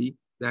probability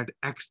that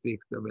x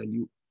takes the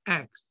value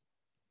x,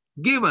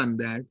 given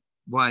that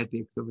y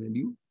takes the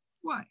value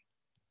y.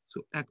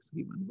 So x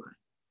given y.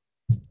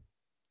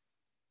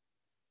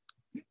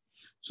 Okay.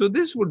 So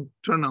this would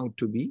turn out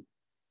to be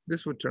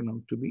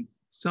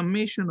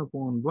summation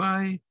upon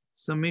y,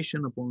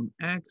 summation upon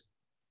x,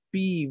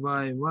 pyy,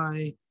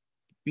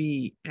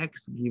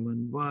 px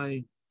given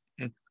y,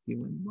 x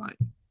given y.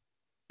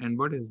 And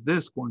what is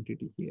this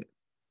quantity here?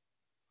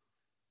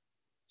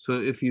 So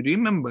if you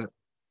remember,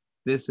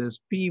 this is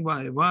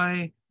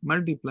pyy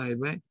multiplied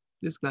by,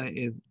 this guy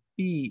is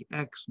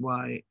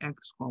pxy,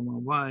 x comma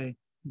y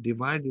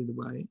divided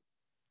by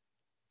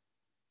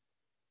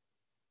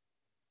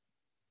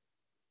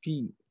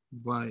pyy.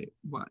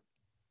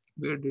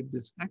 Where did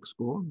this x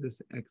go?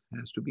 This x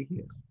has to be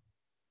here.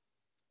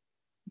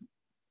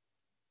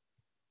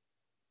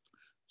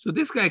 So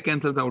this guy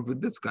cancels out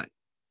with this guy.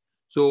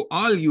 So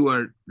all you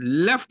are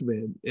left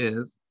with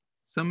is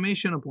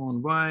summation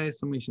upon y,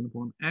 summation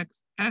upon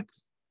x,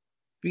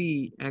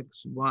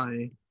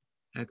 pxy,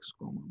 x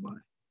comma y.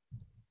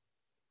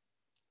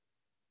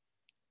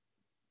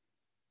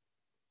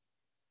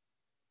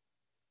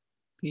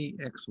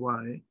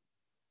 Pxy,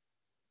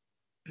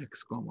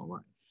 x comma y.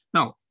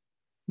 Now,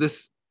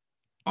 this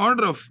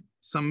order of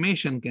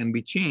summation can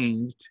be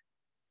changed.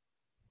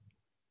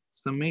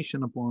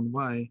 Summation upon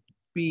y,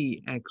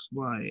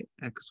 pxy,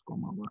 x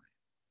comma y.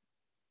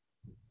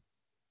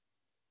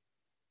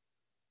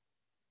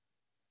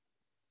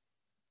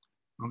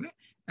 Okay,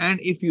 and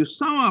if you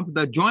sum up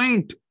the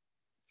joint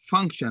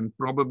function,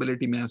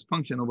 probability mass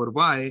function over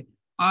y,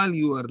 all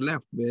you are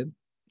left with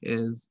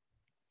is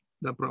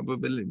the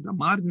probability, the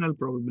marginal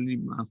probability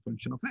mass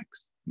function of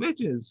x,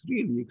 which is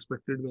really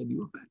expected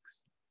value of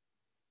x.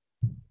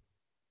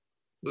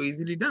 So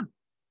easily done.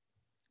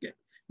 Okay.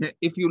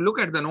 If you look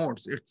at the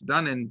notes, it's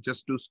done in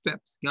just 2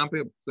 steps. यहाँ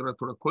पे जरा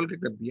थोड़ा खोल के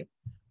कर दिया.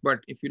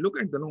 But if you look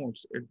at the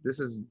notes, this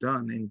is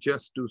done in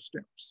just 2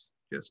 steps.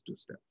 Just 2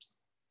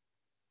 steps.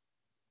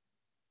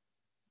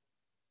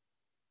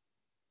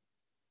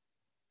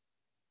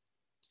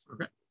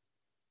 Okay.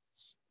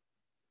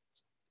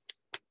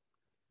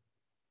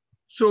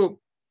 So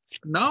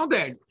now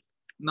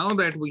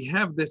that we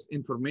have this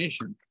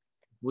information,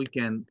 we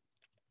can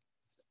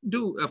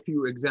do a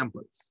few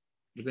examples.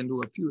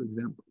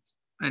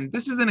 And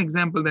this is an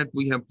example that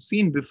we have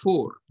seen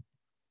before,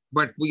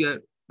 but we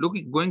are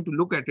going to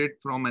look at it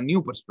from a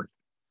new perspective.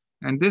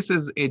 And this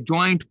is a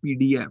joint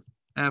PDF,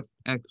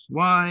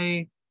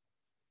 fxy,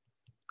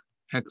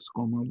 x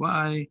comma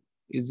y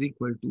is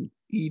equal to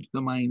e to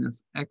the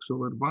minus x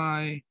over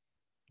y,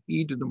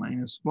 e to the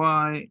minus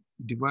y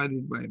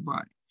divided by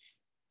y.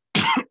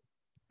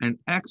 And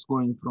x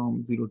going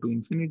from 0 to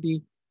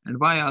infinity, and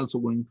y also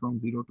going from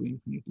 0 to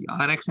infinity.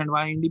 Are x and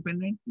y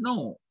independent?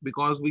 No,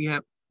 because we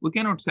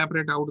cannot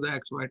separate out the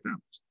x, y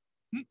terms.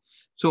 Okay?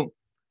 So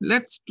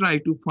let's try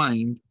to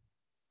find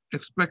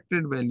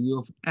expected value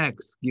of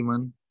x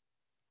given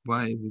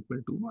y is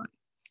equal to y.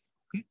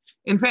 Okay?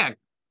 In fact,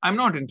 I'm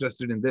not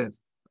interested in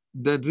this.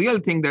 The real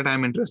thing that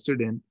I'm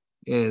interested in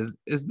is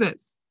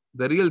this.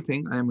 The real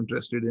thing I'm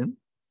interested in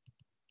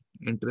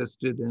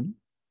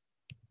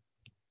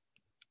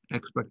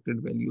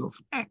expected value of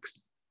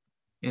x,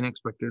 in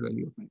expected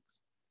value of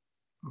x.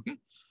 Okay.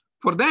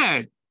 For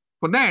that,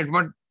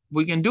 what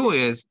we can do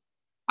is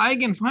I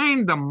can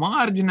find the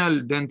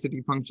marginal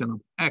density function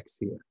of x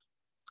here.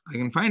 I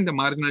can find the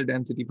marginal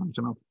density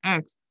function of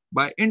x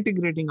by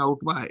integrating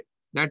out y.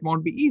 That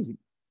won't be easy.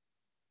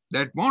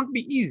 That won't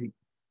be easy.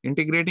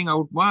 Integrating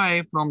out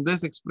y from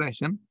this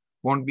expression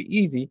won't be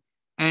easy.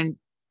 And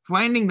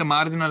finding the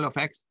marginal of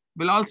x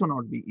will also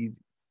not be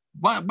easy.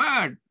 But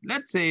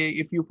let's say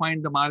if you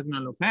find the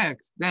marginal of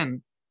x,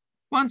 then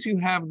once you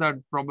have that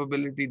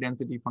probability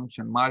density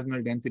function,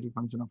 marginal density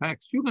function of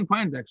x, you can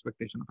find the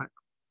expectation of x.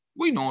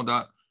 We know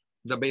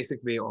the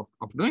basic way of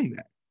doing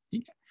that.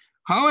 Okay?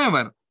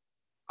 However,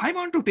 I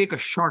want to take a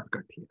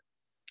shortcut here.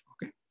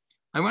 Okay,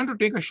 I want to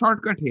take a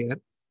shortcut here.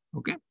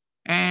 Okay,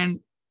 and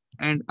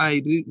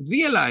I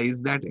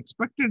realize that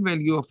expected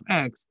value of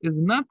x is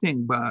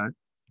nothing but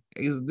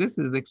this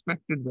is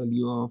expected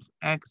value of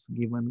x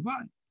given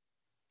y.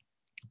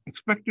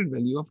 Expected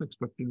value of x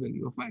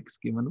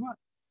given y.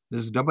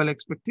 There's double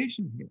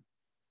expectation here.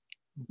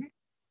 Okay.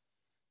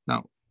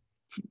 Now,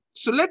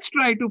 so let's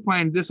try to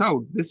find this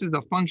out. This is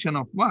a function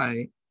of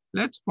y.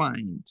 Let's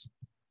find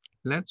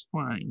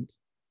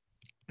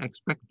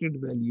expected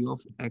value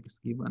of x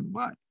given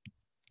y.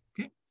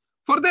 Okay.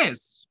 For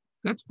this,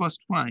 let's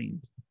first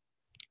find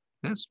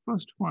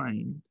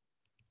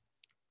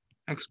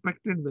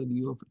expected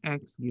value of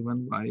x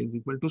given y is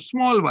equal to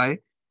small y.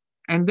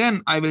 And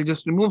then I will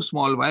just remove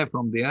small y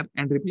from there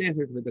and replace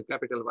it with a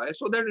capital Y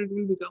so that it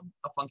will become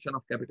a function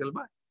of capital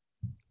Y.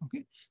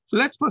 Okay. So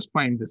let's first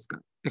find this guy.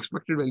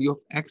 Expected value of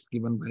x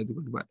given y is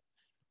equal to y.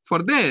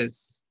 For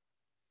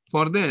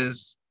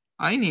this,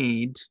 I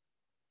need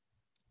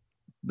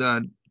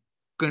the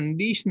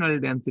conditional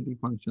density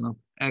function of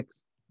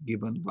x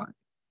given y.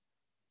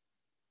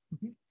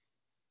 Okay.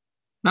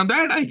 Now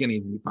that I can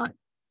easily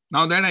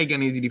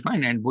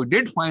find. And we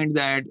did find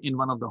that in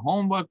one of the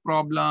homework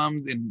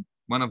problems, in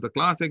one of the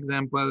class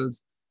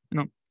examples,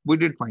 we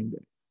did find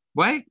that.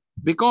 Why?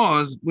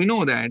 Because we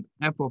know that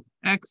f of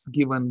x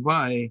given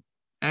y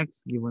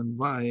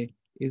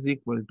is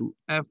equal to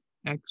f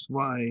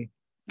xy,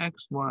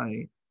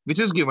 which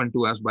is given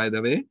to us, by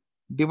the way,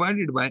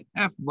 divided by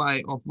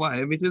fy of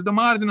y, which is the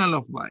marginal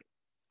of y.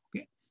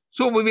 Okay.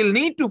 So we will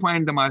need to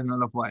find the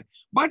marginal of y.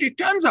 But it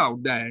turns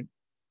out that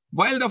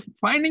while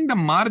finding the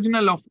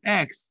marginal of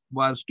x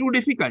was too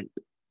difficult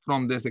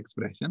from this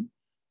expression,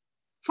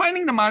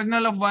 finding the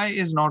marginal of y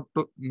is not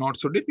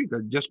so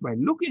difficult. Just by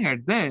looking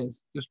at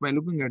this, it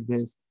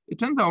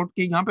turns out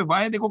that यहाँ पे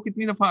y देखो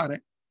कितनी दफा आ रहा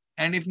है,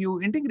 and if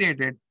you integrate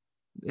it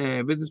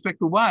with respect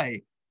to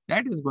y,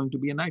 that is going to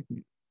be a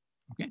nightmare.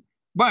 Okay,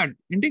 but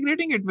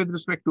integrating it with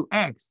respect to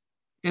x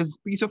is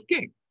piece of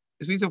cake.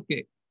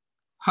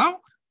 How?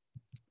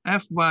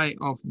 Fy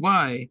of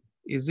y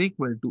is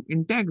equal to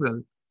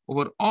integral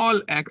over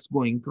all x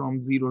going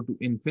from 0 to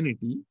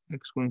infinity.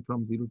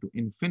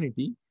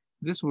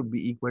 This would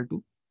be equal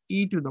to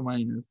e to the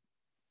minus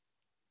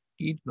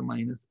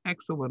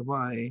x over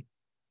y,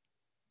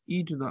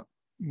 e to the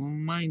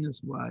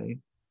minus y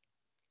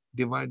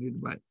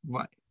divided by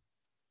y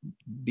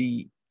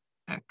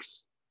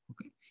dx.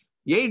 Okay.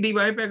 यही dy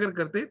पे अगर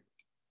करते,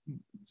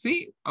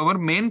 see, our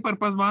main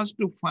purpose was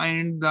to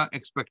find the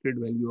expected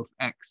value of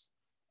x.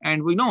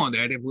 And we know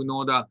that if we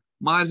know the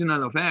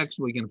marginal of x,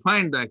 we can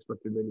find the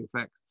expected value of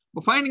x.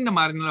 But finding the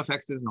marginal of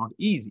x is not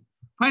easy.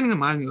 Finding the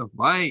marginal of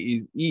y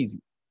is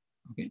easy.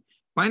 Okay.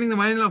 Finding the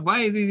marginal of y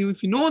is easy.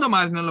 If you know the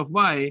marginal of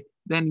y,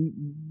 then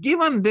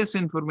given this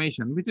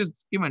information, which is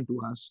given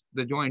to us,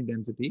 the joint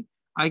density,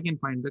 I can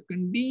find the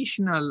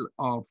conditional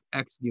of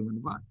x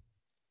given y.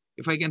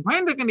 If I can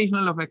find the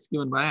conditional of x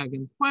given y, I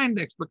can find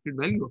the expected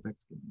value of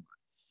x given y.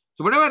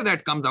 So whatever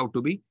that comes out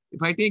to be,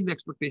 if I take the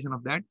expectation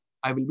of that,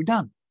 I will be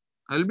done.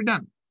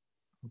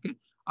 Okay.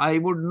 I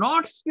would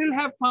not still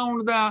have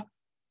found the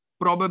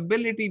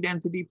probability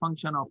density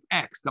function of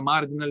x, the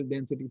marginal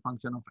density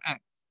function of x,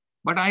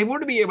 but I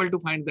would be able to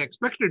find the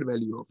expected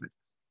value of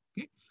x.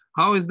 Okay.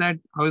 How is that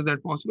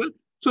possible?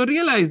 So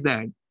realize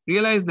that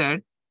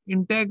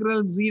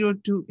integral 0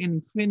 to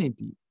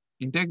infinity,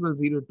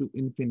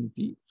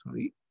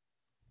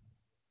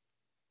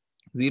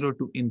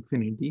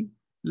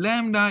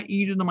 lambda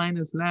e to the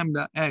minus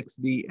lambda x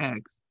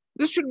dx.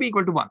 This should be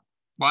equal to 1.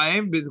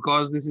 Why?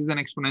 Because this is an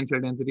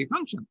exponential density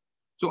function.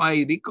 So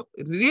I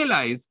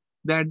realize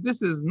that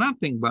this is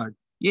nothing but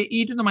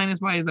e to the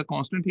minus y is a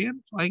constant here.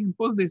 So I can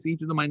put this e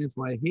to the minus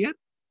y here.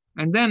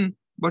 And then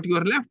what you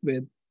are left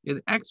with is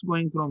x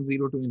going from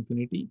 0 to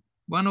infinity,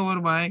 1 over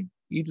y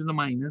e to the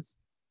minus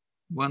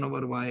 1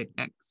 over y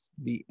x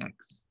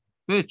dx,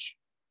 which,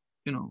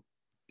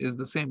 is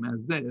the same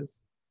as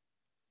this,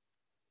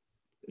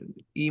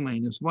 e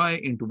minus y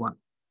into 1,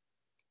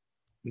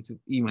 which is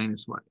e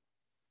minus y.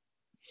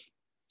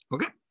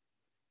 Okay.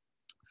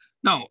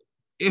 Now,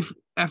 if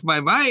f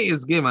by y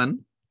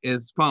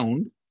is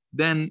found,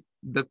 then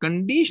the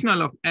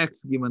conditional of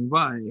x given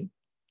y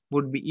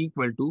would be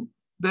equal to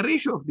the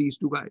ratio of these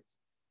two guys,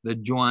 the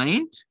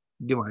joint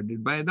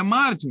divided by the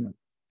marginal,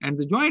 and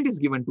the joint is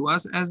given to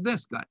us as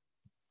this guy.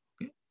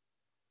 Okay,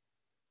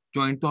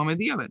 joint to हमें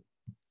दिया है,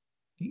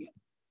 ठीक है?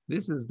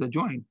 This is the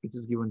joint which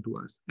is given to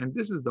us, and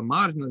this is the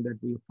marginal that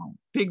we have found.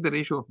 Take the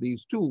ratio of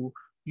these two,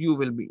 you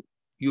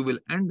will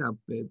end up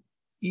with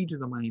e to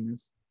the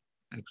minus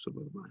x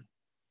over y.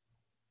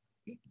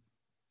 Okay.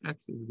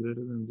 X is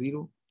greater than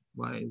 0,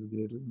 y is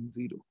greater than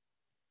 0,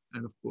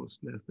 and of course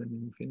less than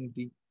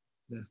infinity,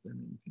 less than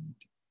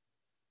infinity.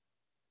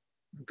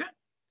 Okay,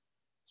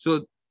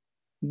 so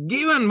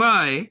given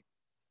y,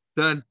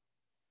 the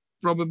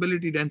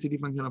probability density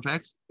function of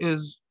x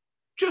is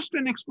just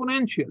an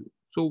exponential.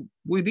 So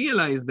we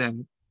realize that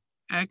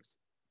x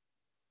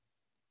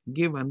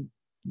given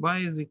y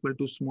is equal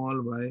to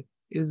small y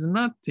is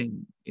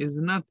nothing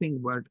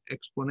but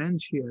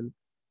exponential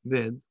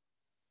with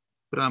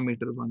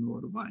parameter 1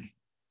 over y.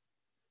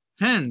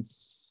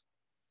 Hence,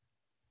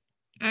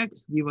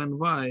 x given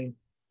y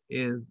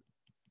is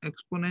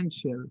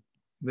exponential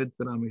with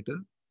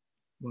parameter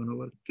 1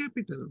 over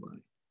capital Y.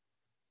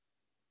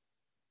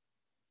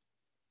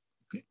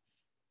 Okay,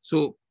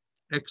 so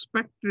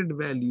expected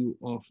value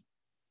of,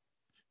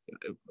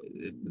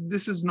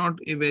 this is not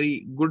a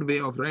very good way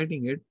of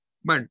writing it,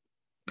 but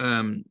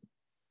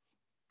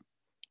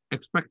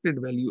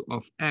expected value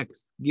of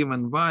x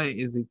given y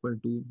is equal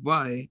to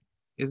y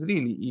is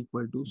really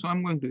equal to, so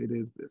I'm going to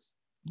erase this.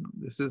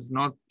 This is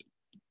not,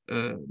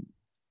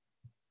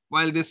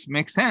 while this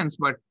makes sense,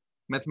 but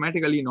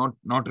mathematically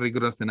not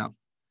rigorous enough.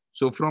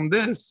 So from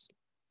this,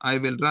 I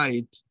will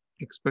write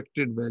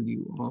expected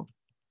value of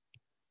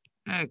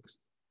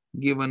x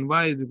given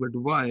y is equal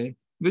to y,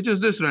 which is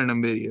this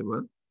random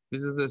variable,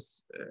 which is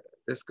this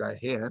guy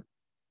here.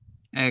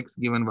 X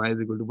given y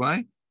is equal to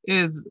y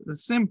is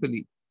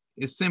simply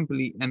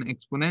an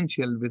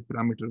exponential with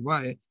parameter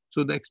y.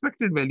 So the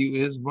expected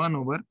value is 1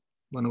 over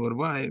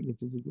y,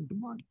 which is equal to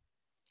 1.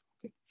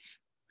 Okay.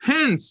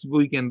 Hence,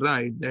 we can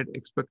write that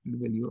expected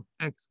value of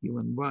x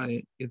given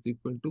y is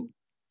equal to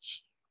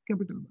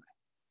capital Y.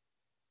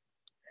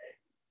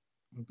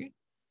 Okay.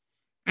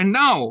 And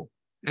now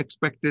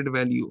expected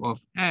value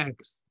of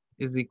x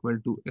is equal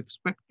to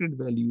expected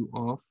value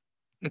of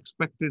x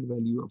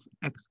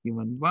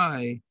given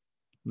y,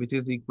 which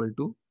is equal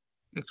to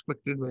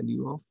expected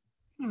value of,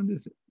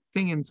 this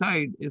thing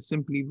inside is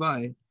simply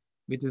y,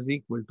 which is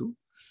equal to.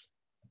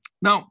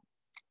 Now,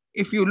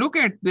 if you look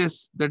at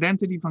this, the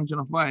density function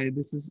of y,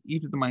 this is e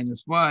to the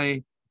minus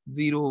y,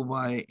 0,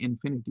 y,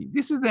 infinity.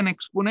 This is an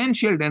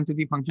exponential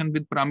density function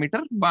with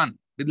parameter 1,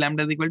 with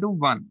lambda is equal to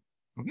 1.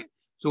 Okay.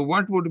 So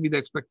what would be the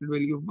expected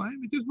value of y,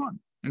 which is 1,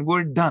 and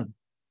we're done.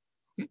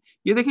 Okay.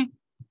 ये देखें,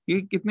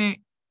 ये कितने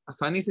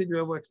आसानी से जो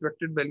है वो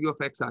expected value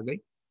of x आ गई.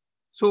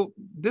 So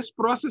this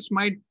process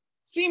might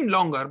seem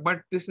longer,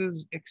 but this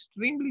is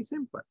extremely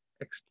simple.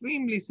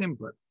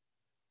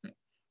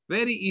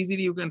 Very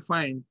easily you can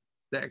find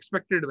the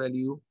expected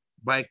value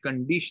by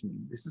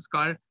conditioning. This is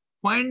called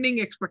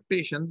finding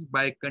expectations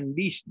by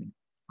conditioning.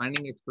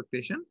 Finding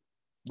expectation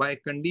by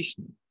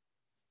conditioning.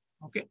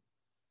 Okay.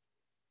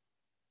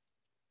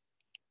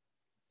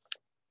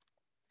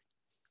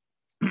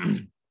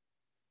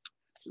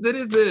 So there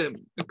is a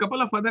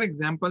couple of other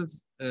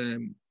examples,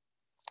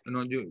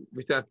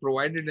 which are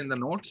provided in the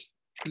notes.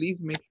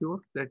 Please make sure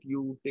that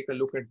you take a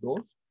look at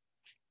those.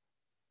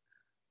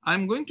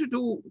 I'm going to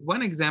do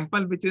one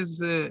example which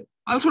is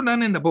also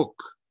done in the book,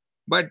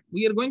 but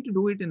we are going to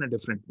do it in a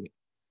different way.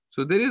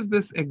 So there is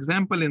this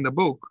example in the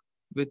book,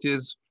 which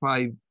is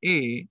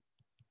 5A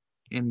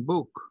in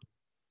book.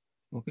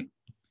 Okay.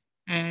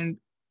 And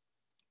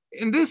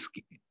in this,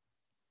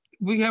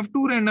 we have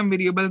two random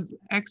variables,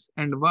 x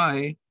and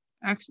y.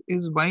 X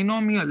is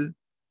binomial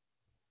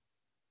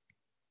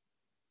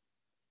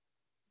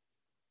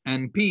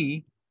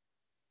NP,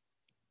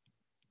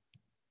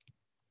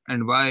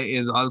 and y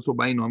is also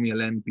binomial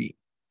NP.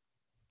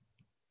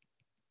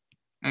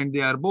 And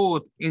they are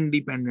both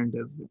independent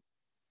as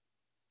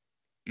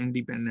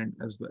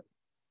well.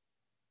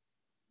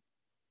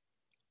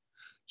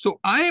 So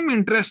I am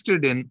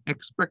interested in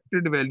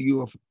expected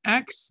value of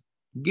x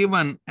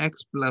given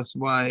x plus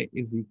y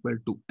is equal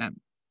to m.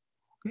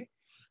 Okay.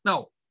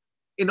 Now,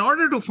 in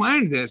order to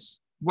find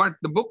this, what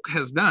the book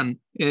has done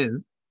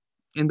is,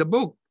 in the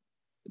book,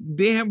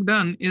 they have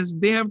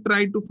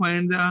tried to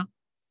find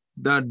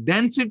the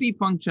density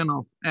function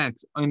of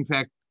x. In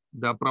fact,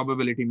 the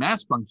probability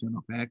mass function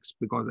of x,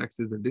 because x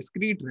is a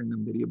discrete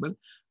random variable,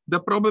 the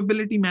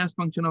probability mass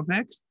function of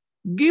x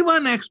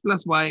given x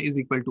plus y is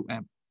equal to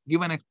m.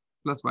 Given x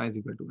plus y is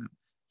equal to m.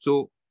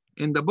 So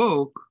in the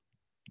book,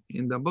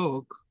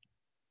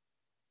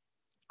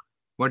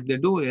 what they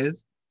do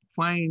is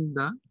find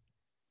the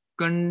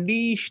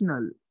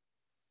conditional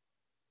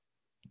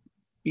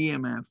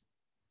PMF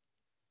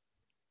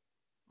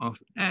of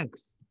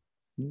x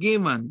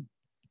given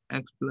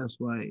x plus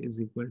y is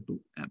equal to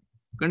m.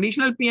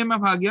 Conditional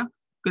PMF आ गया.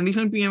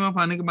 Conditional PMF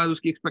आने के बाद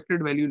उसकी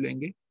expected value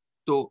लेंगे,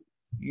 तो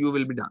you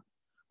will be done.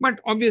 But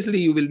obviously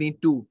you will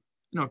need to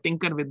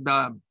tinker with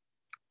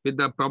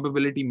the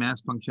probability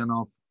mass function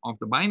of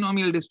the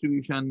binomial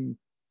distribution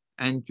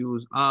and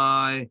choose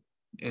I,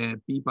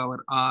 p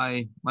power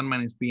I, 1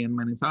 minus p n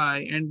minus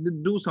I,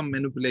 and do some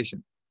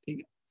manipulation.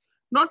 Okay?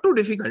 Not too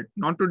difficult,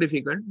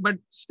 but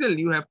still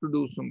you have to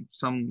do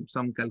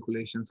some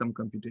calculations, some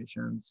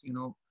computations,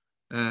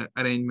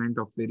 arrangement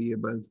of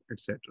variables,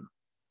 etc.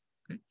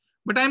 Okay?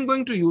 But I'm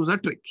going to use a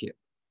trick here.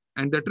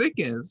 And the trick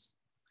is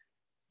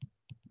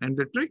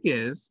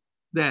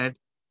that,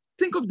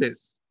 think of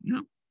this,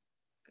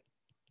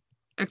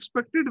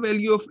 expected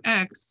value of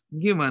x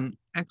given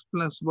x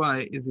plus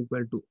y is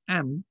equal to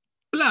m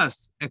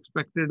plus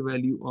expected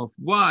value of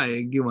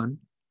y given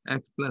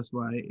x plus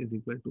y is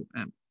equal to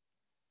m.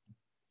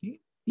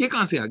 ये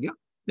कहां से आ गया?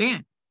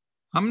 देखें,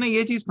 हमने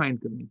ये चीज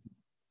find करनी थी.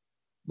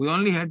 We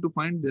only had to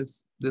find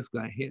this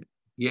guy here.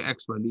 ये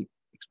x वाली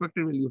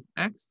expected value of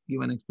x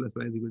given x plus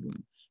y is equal to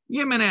m.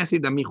 ये मैंने ऐसी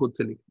डमी खुद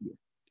से लिख दिया.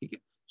 ठीक है?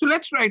 So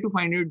let's try to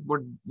find out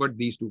what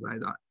these two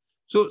guys are.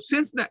 So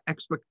since the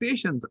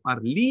expectations are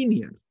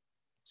linear,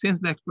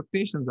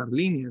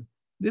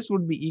 this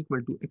would be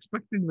equal to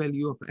expected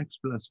value of x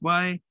plus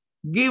y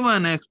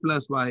given x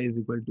plus y is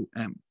equal to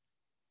m.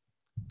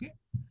 Okay.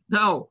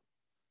 Now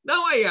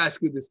I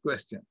ask you this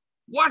question.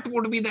 What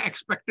would be the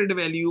expected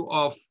value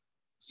of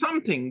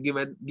something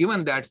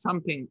given that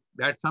something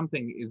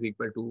is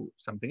equal to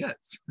something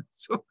else?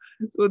 So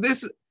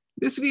this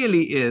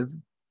really is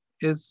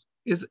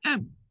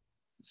m.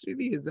 This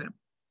really is m.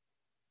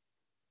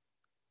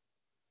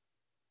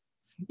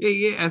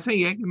 ये ऐसा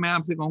ही है कि मैं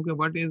आपसे कहूं कि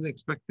what is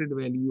expected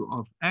value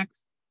of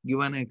x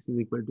given x is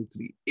equal to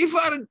 3. If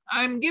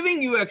I'm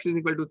giving you x is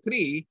equal to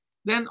 3,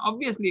 then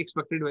obviously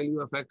expected value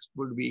of x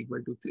would be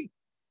equal to 3.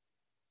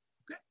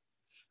 Okay.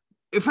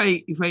 If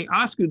I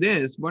ask you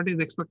this, what is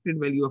expected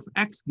value of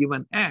x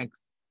given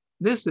x?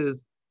 This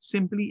is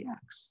simply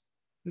x.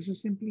 This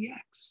is simply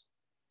x.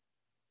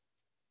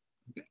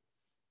 Okay.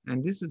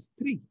 And this is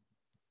 3.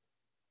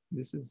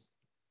 This is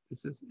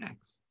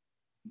x.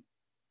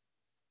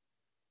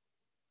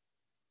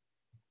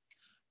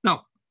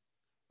 Now,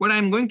 what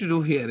I'm going to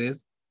do here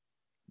is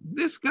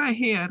this guy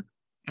here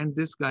and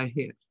this guy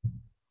here.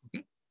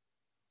 Okay.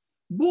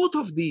 Both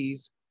of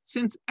these,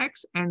 since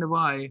x and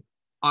y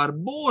are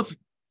both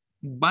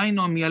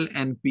binomial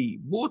NP,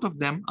 both of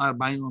them are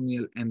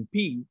binomial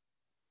NP.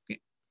 Okay.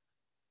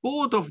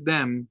 Both of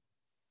them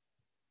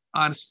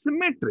are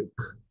symmetric.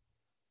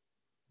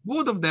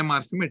 Both of them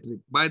are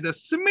symmetric. By the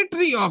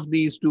symmetry of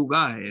these two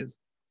guys,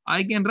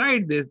 I can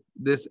write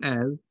this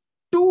as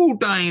 2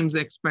 times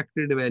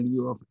expected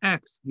value of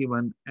x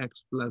given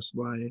x plus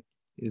y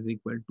is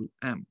equal to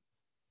m,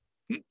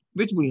 okay,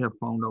 which we have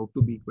found out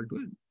to be equal to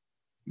m,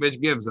 which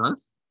gives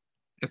us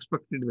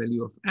expected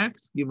value of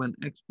x given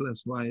x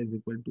plus y is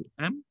equal to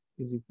m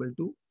is equal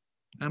to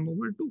m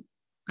over 2.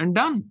 And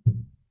done.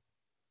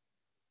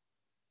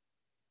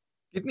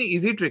 Kitni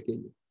easy trick hai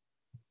ye.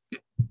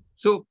 Okay.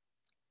 So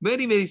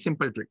very, very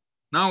simple trick.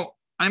 Now,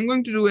 I'm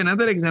going to do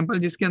another example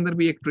जिसके अंदर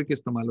भी एक trick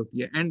इस्तेमाल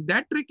होती है, and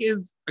that trick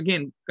is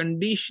again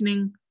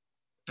conditioning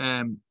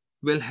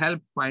will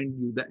help find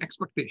you the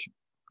expectation.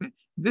 Okay,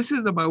 this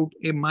is about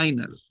a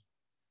miner.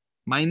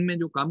 Mine में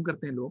जो काम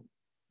करते हैं लोग,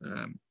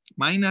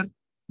 miner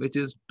which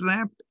is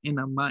trapped in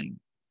a mine,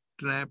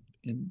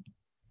 in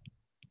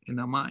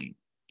a mine.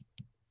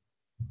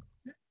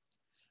 Okay.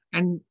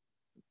 And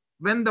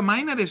when the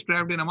miner is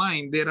trapped in a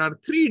mine, there are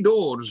 3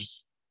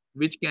 doors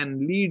which can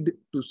lead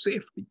to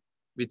safety.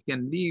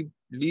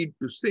 Lead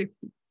to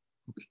safety.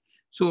 Okay.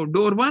 So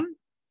door one,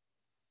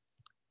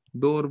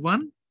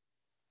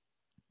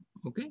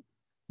 okay.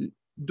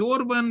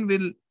 Door one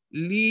will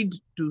lead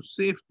to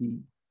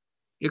safety.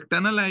 एक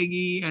tunnel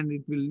आएगी and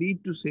it will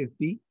lead to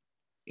safety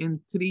in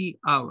 3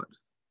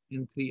 hours.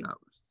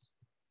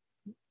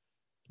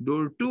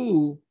 Door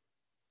 2,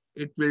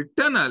 it will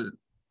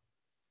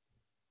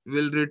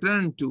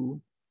return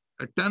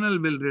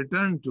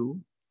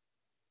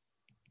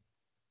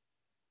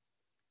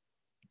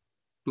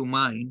to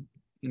mine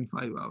in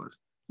 5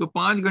 hours. तो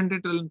 5 घंटे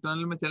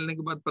tunnel में चलने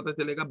के बाद पता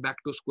चलेगा back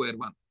to square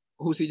one,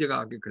 उसी जगह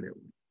आके खड़े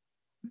होंगे.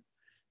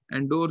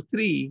 And door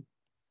 3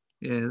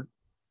 is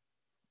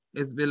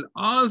will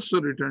also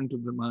return to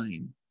the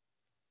mine.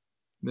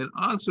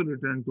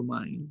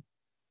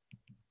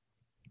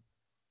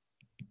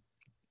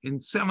 In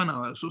 7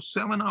 hours. So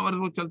 7 hours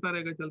वो चलता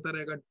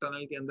रहेगा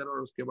टनल के अंदर,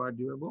 और उसके बाद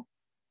जो है वो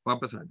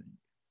वापस आ जाएंगे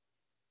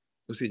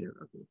उसी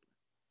जगह पे.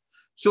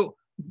 So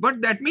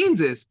what that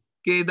means is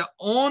okay, the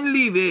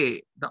only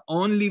way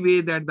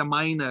that the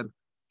miner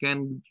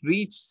can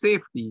reach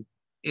safety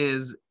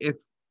is if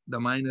the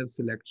miner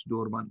selects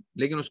door 1.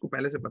 लेकिन उसको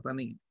पहले से पता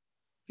नहीं है.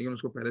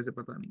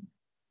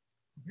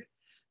 Okay.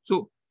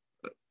 So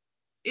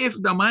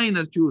if the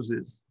miner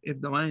chooses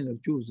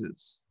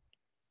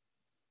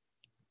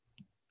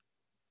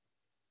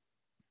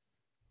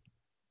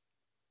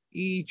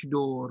each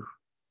door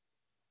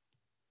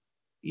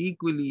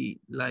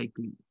equally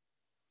likely,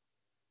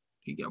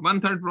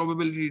 1/3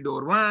 probability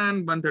door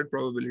 1, 1/3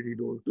 probability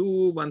door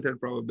 2, 1/3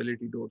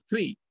 probability door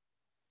 3.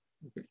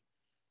 Okay.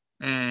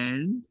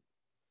 And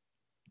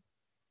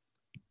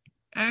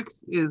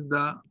X is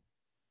the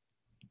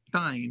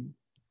time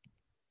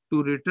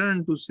to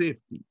return to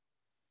safety.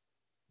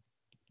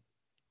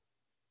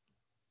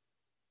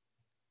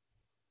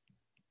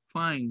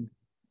 Find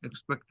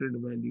expected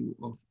value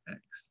of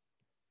X.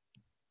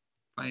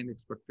 Find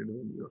expected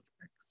value of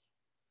X.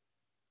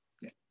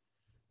 Okay.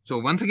 So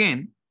once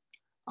again,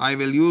 I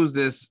will use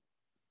this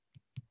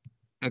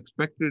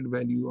expected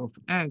value of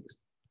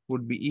X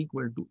would be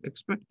equal to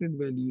expected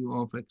value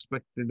of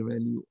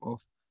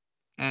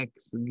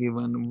X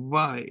given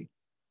Y.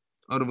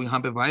 और यहाँ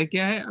पे Y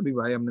क्या है? अभी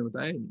Y हमने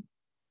बताया नहीं.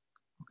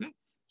 Okay.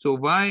 So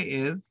Y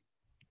is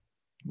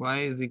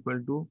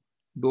equal to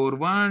door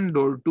 1,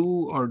 door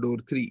 2, or door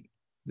 3.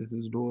 This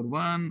is door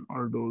 1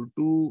 or door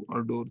 2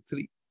 or door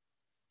 3.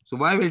 So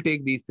Y will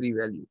take these three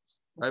values.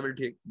 Y will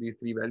take these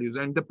three values,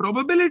 and the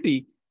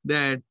probability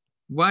that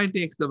Y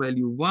takes the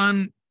value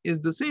 1 is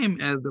the same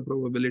as the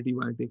probability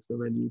Y takes the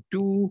value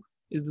 2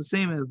 is the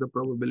same as the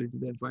probability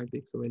that Y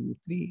takes the value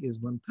 3 is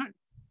 1/3.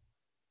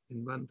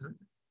 In 1/3.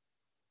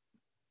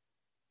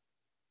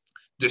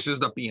 This is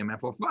the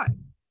PMF of Y.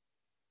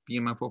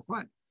 PMF of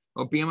Y.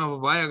 Or PMF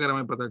of Y अगर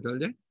हमें पता चल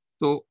जाए,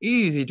 so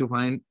easy to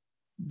find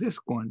this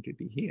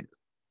quantity here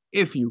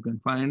if you can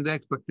find the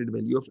expected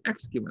value of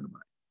X given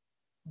Y.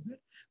 Okay.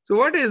 So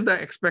what is the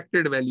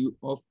expected value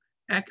of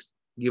X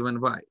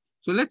given Y?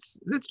 So let's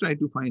try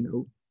to find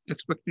out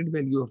expected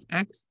value of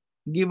X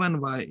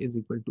given Y is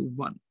equal to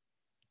 1.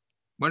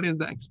 What is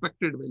the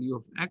expected value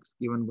of X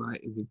given Y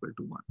is equal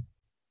to 1?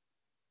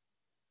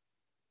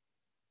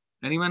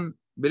 Anyone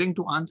willing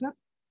to answer?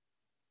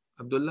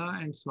 Abdullah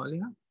and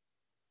Saliha?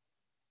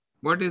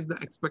 What is the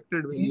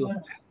expected value of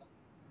X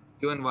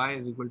given Y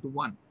is equal to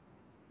 1?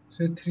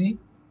 So 3.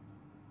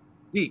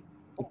 3.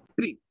 It's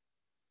 3.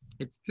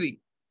 It's 3.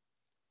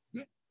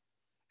 Okay.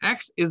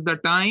 X is the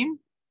time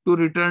to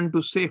return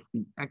to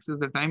safety. X is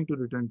the time to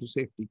return to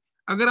safety.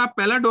 अगर आप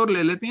पहला door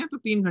ले लेते हैं तो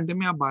 3 घंटे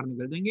में आप बाहर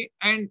निकल जाएंगे.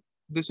 And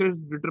this is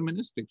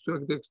deterministic. So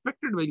the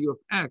expected value of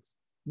X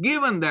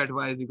given that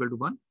Y is equal to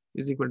 1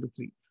 is equal to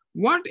 3.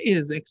 What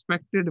is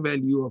expected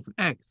value of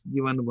X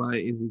given Y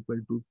is equal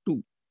to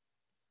 2?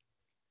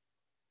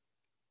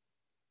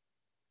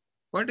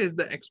 What is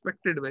the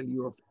expected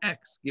value of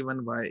X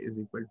given Y is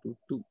equal to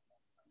 2?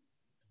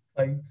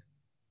 5.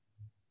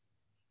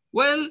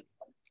 Well,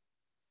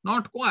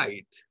 not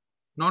quite.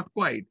 Not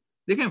quite.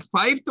 देखें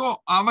 5 तो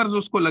hours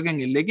उसको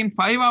लगेंगे, लेकिन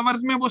 5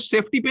 hours में वो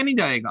safety पे नहीं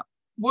जाएगा,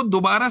 वो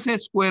दोबारा से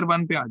स्क्वायर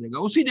 1 पे आ जाएगा,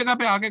 उसी जगह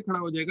पे आके खड़ा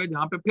हो जाएगा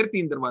जहां पे फिर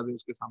 3 दरवाजे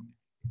उसके सामने.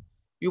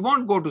 You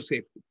won't go to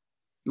safety.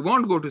 You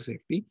won't go to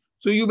safety.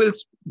 So you will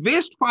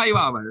waste 5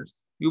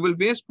 hours. You will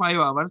waste 5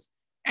 hours,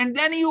 and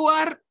then you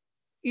are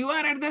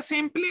at the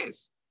same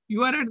place.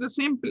 You are at the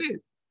same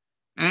place.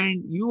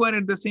 And you are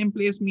at the same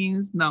place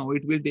means now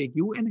it will take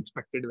you an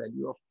expected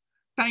value of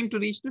time to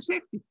reach to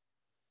safety.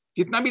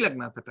 जितना भी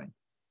लगना था time.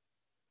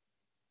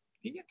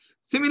 ठीक है?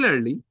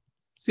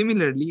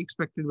 Similarly,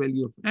 expected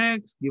value of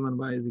X given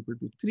Y is equal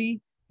to 3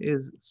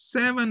 is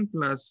 7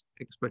 plus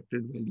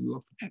expected value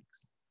of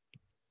X.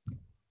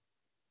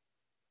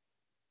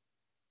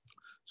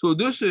 So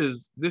this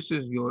is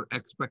your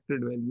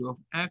expected value of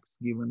X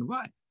given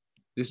Y.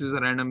 This is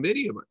a random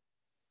variable.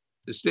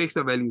 This takes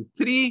a value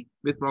 3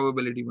 with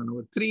probability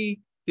 1/3,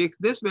 takes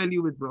this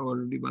value with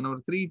probability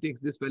 1/3, takes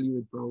this value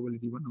with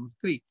probability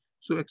 1/3.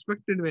 So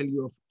expected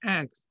value of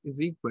X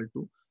is equal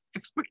to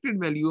expected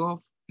value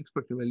of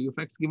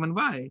X given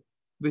Y,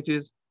 which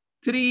is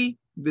 3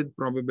 with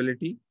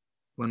probability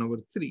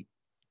 1/3.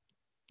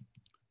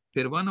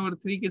 फिर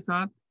 1/3 के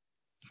साथ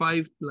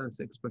 5 plus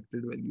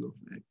expected value of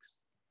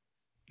X.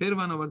 फिर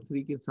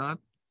 1/3 के साथ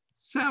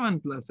 7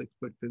 plus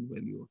expected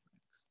value of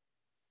X.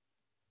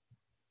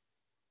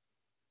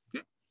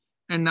 Okay.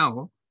 And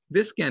now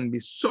this can be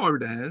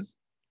solved as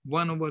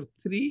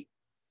 1/3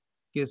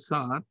 के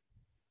साथ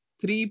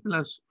 3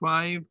 plus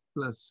 5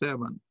 plus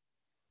 7,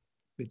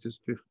 which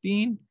is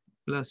 15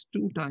 plus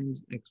 2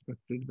 times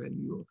expected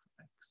value of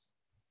X.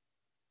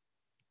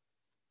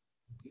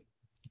 Okay.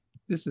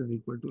 This is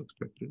equal to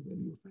expected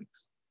value of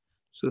X.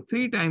 So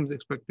 3 times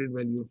expected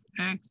value of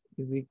X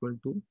is equal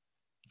to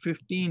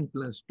 15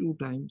 plus 2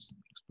 times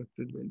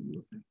expected value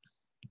of X,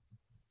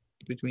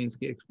 which means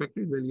the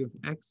expected value of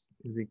X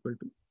is equal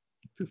to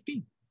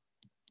 15.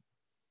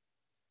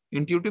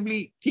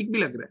 Intuitively ठीक भी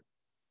लग रहा है.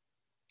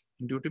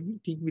 Intuitively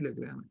ठीक भी लग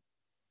रहा है हमें.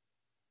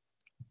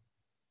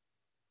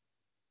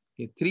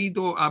 3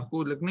 तो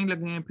आपको लगने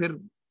लगे हैं, फिर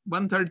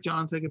 1/3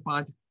 चांस है कि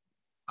 5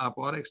 आप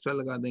और एक्स्ट्रा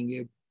लगा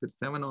देंगे, फिर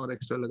 7 और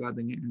एक्स्ट्रा लगा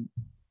देंगे,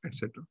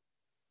 etcetera.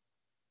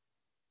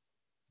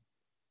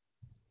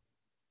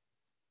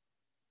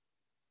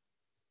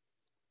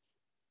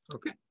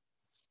 Okay.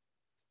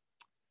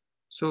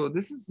 So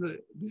this is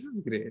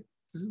great.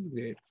 This is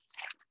great.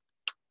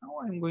 Now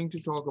I'm going to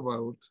talk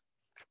about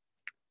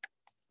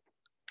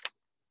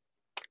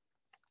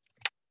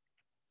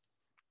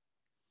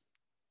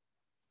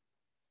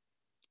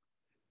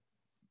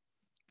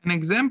an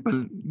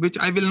example which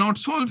I will not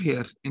solve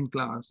here in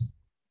class,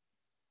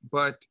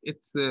 but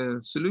its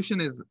solution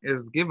is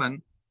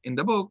given in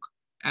the book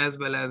as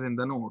well as in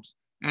the notes.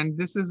 And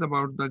this is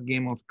about the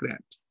game of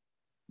craps.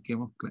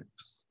 Game of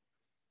craps.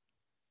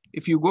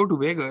 If you go to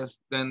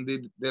Vegas, then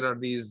there are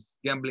these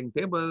gambling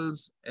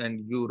tables,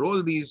 and you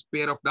roll these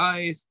pair of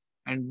dice,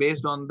 and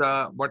based on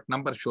the what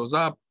number shows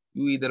up,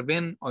 you either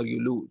win or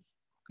you lose.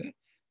 Okay.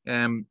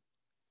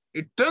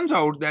 It turns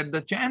out that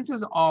the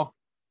chances of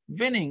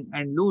winning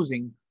and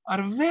losing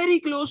are very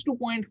close to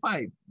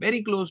 0.5,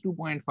 very close to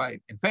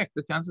 0.5. In fact,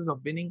 the chances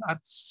of winning are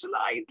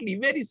slightly,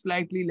 very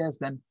slightly less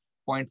than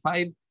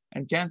 0.5,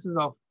 and chances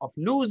of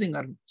losing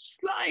are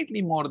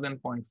slightly more than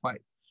 0.5.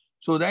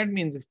 So that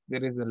means if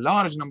there is a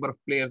large number of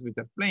players which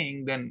are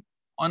playing, then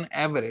on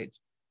average,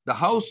 the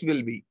house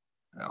will be,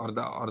 or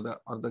the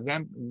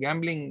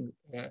gambling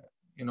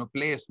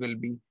place will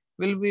be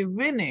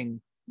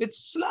winning with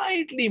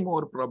slightly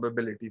more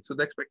probability. So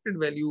the expected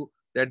value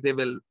that they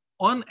will,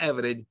 on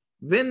average,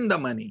 win the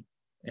money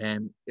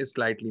is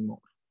slightly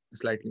more,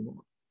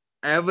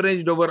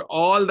 averaged over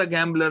all the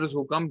gamblers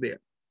who come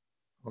there.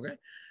 Okay,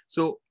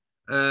 so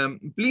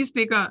please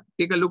take a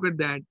look at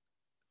that.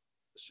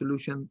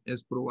 Solution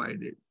is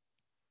provided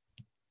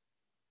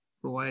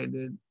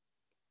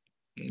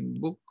in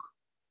book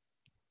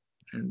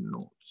and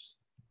notes.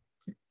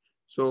 Okay.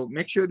 So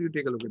make sure you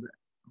take a look at that.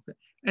 Okay,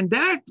 and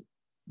that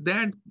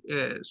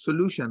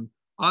solution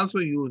also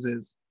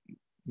uses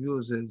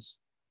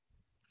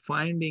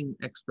finding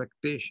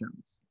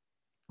expectations.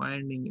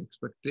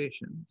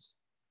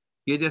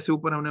 ये जैसे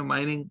ऊपर हमने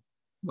mining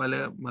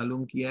वाला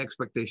मालूम किया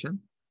expectation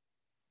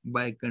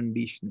by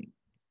conditioning.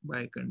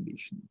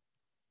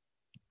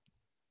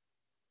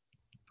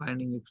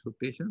 Finding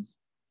expectations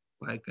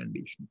by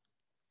conditioning.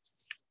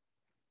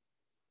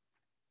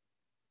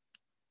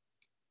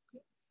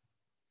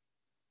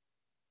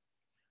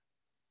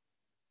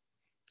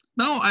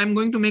 Now I'm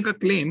going to make a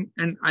claim,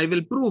 and I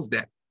will prove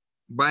that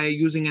by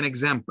using an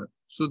example.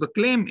 So the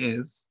claim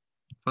is,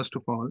 first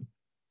of all,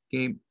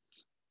 okay,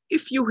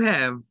 if you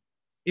have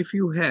a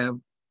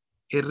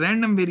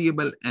random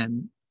variable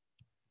n,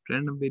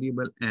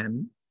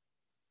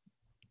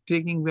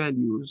 taking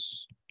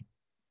values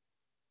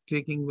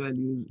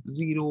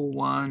 0,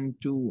 1,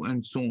 2,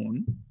 and so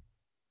on,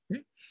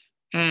 okay,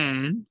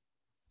 and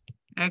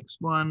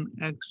x1,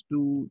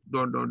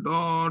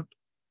 x2, ...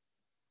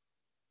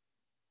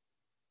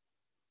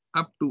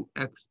 up to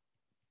x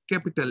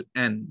capital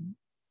N.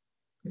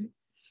 Okay.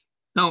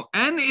 Now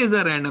n is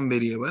a random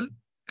variable,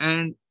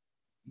 and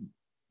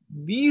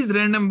these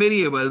random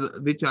variables,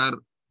 which are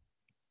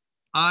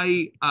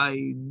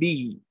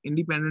IID,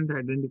 independent,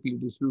 identically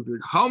distributed,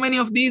 how many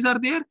of these are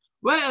there?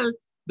 Well,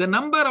 the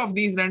number of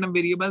these random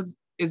variables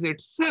is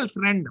itself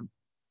random.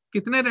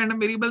 Kitne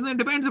random variables हैं?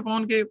 Depends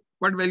upon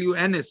what value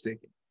n is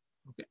taken.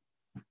 Okay.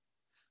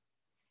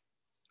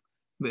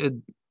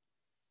 With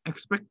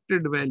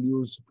expected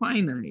values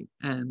finite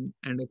n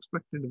and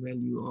expected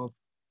value of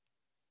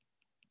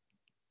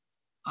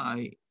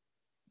I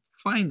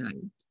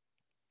finite,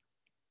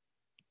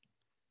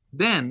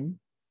 then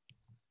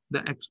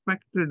the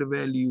expected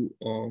value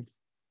of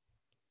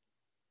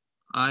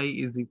I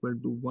is equal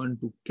to 1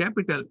 to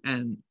capital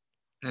N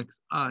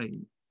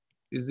xi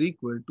is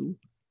equal to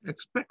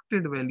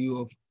expected value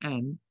of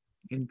n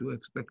into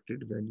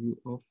expected value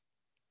of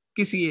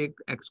किसी एक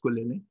x को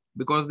ले लें,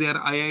 because they are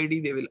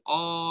IID, they will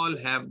all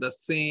have the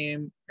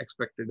same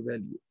expected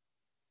value.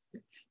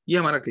 ये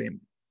हमारा claim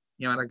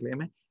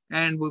है,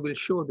 and we will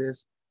show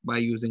this by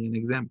using an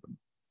example.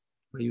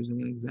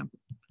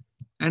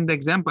 And the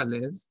example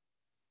is,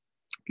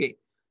 okay,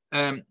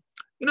 in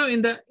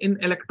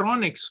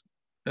electronics,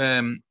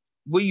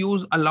 we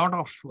use a lot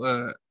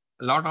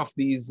of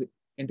these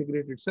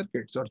integrated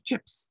circuits or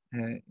chips.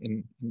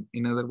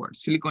 In other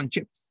words, silicon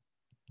chips.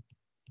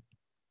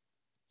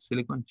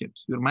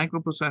 Your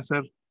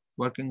microprocessor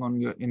working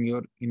on in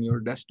your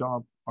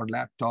desktop or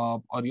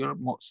laptop or your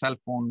cell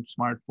phone,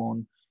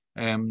 smartphone,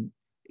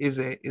 is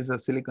a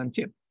silicon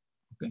chip.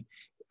 Okay,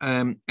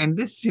 and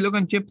these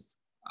silicon chips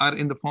are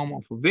in the form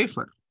of a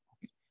wafer.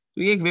 Okay?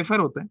 तो ये एक wafer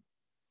होता है,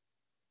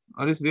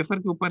 और इस wafer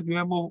के ऊपर जो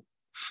है वो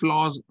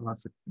फ्लॉज आ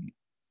सकते हैं,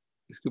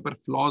 इसके ऊपर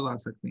फ्लॉज आ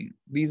सकते हैं.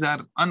 These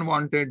are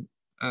unwanted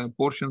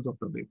portions of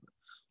the wafer.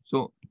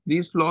 So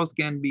these flaws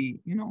can be,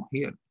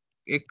 here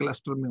एक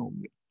क्लस्टर में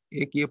होंगे,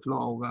 एक ये फ्लॉ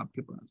होगा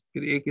आपके पास,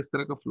 फिर एक इस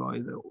तरह का फ्लॉ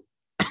इधर होगा.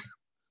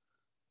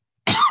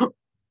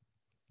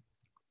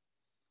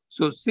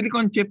 So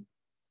silicon chip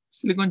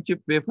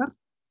wafer.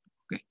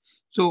 Okay,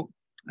 so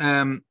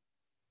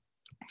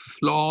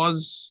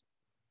flaws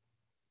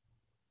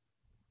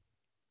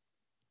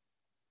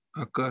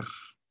occur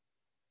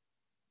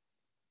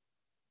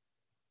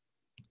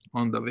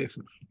on the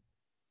wafer.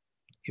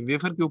 ये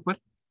वेफर के ऊपर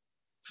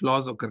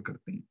फ्लॉज occur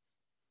करते हैं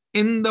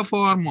in the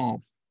form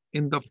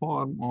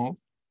of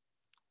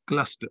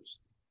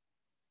clusters.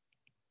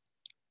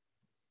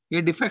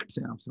 ये डिफेक्ट्स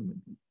हैं, आप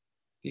समझते हैं,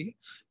 ठीक है.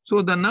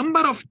 So the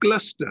number of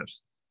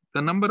clusters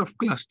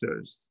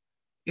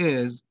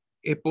is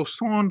a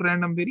Poisson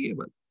random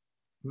variable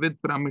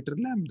with parameter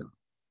lambda,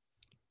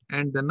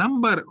 and the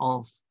number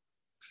of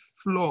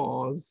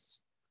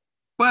flaws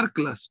per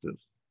cluster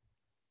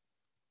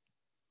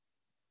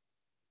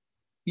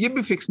ये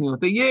भी फिक्स नहीं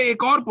होते, ये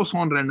एक और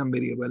पोसॉन रैंडम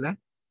वेरिएबल है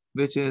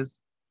which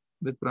is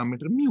with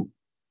parameter mu,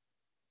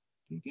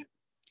 ठीक है।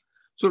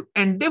 So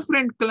and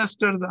different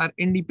clusters are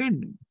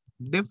independent,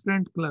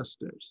 different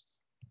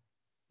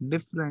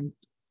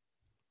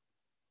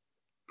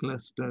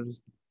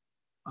clusters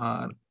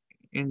are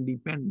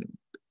independent,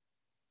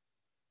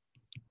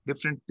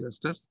 different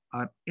clusters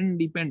are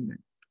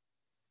independent.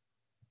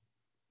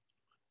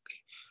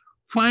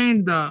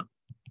 Find the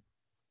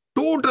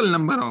total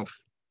number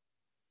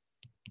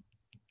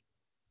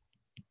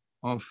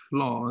of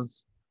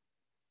flaws,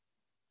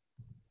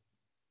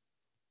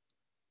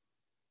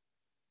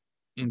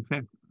 in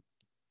fact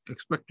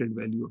expected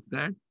value of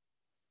that,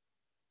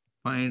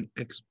 find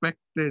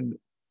expected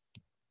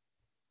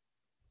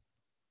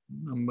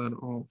number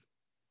of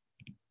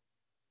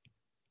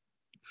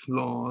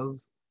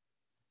flaws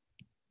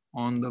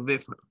on the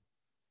wafer.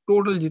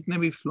 Total जितने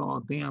भी flaw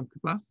होते हैं आपके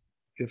पास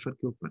wafer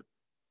के ऊपर,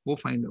 वो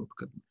find out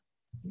करना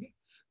है।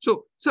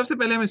 सो सबसे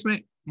पहले हम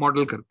इसमें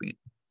मॉडल करते हैं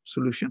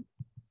सॉल्यूशन।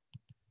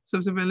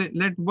 सबसे पहले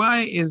late y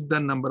is the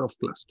number of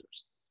clusters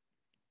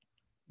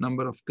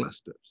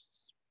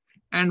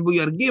and we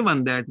are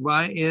given that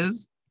y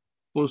is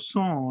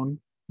Poisson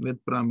with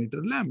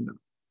parameter lambda.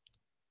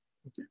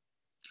 Okay.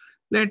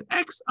 Let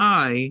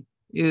xi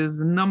is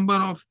number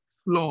of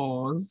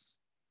flaws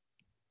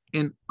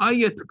in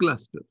ith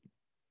cluster,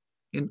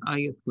 and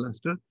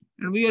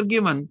we are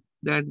given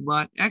that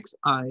by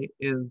xi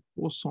is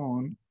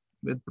Poisson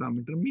with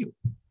parameter mu.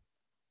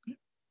 Okay.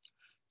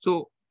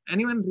 So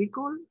anyone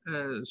recall,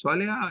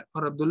 Saleh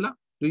or Abdullah,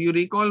 do you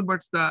recall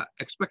what's the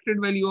expected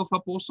value of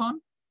a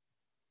Poisson?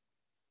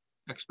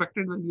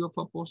 Expected value of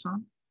a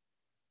Poisson?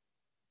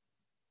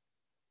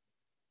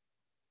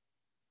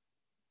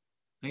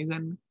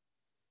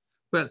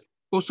 Well,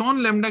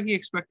 Poisson lambda की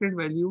expected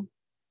value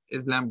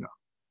is lambda.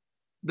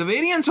 The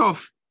variance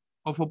of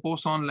a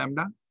Poisson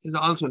lambda is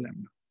also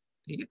lambda.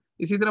 ठीक है,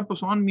 इसी तरह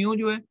Poisson mu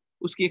जो है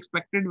उसकी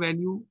expected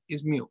value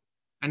is mu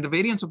and the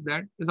variance of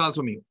that is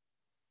also mu.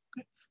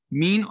 Okay?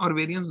 Mean और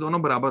variance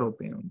दोनों बराबर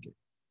होते हैं उनके.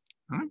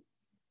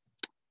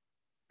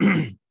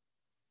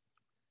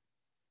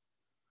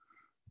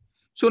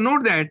 So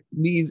note that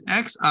these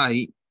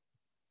xi,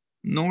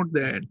 note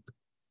that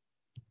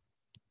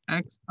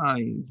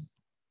xi's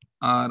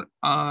are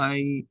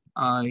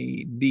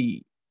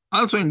IID,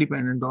 also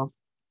independent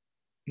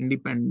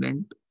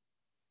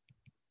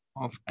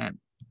of n.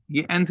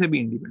 ये n से भी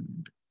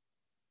independent,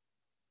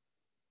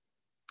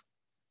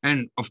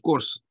 and of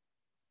course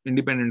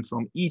independent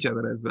from each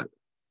other as well.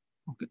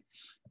 Okay.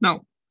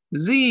 Now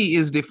z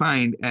is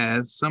defined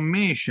as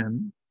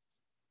summation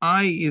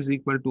I is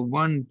equal to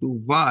 1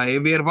 to y,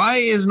 where y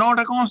is not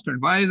a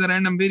constant, y is a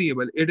random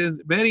variable. It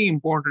is very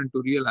important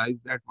to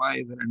realize that y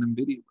is a random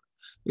variable.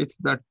 It's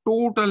the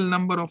total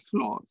number of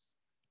flaws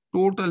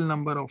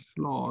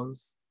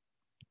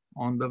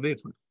on the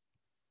wafer.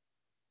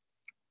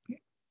 Okay.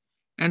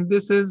 And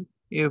this is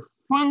a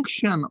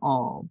function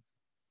of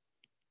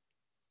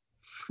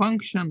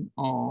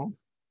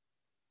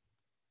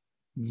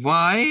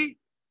y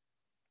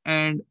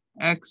and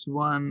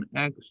x1,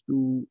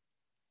 x2,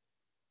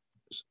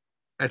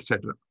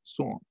 etc.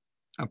 so on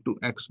up to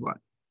xy.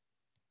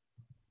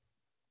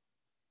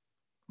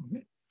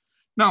 Okay.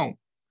 Now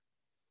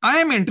I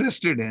am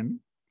interested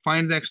in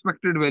find the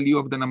expected value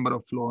of the number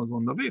of flaws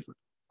on the wafer.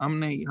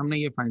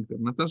 हमने ये find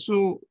करना था.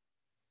 So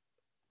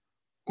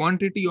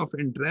quantity of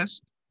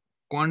interest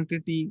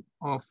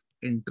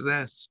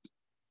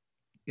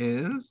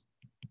is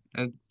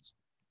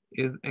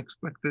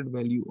expected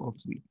value of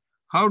z.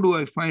 How do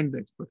I find the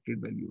expected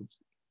value of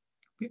z?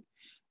 Okay,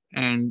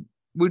 and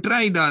we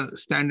try the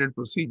standard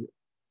procedure.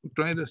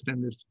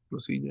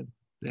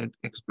 That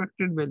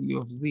expected value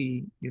of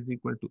z is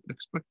equal to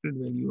expected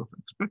value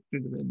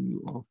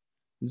of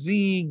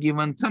z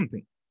given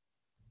something.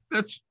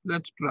 Let's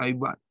try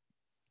y.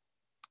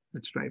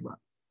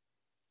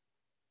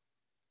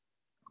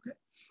 Okay,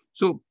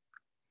 so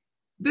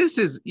this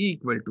is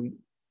equal to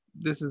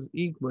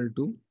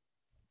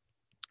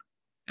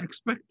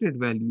expected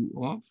value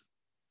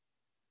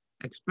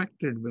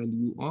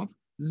of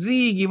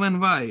z given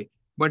y,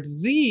 but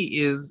z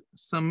is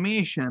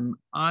summation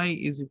I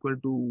is equal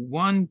to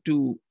 1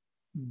 to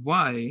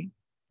y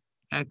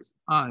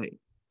xi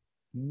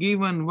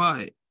given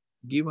y,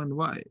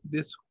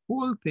 this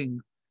whole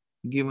thing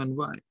given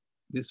y.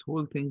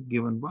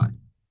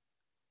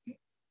 Okay.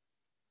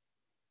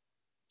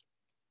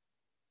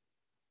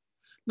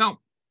 Now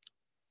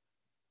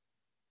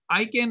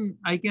I can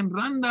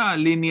run the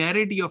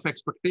linearity of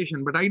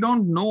expectation, but I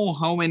don't know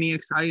how many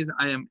xi's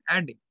I am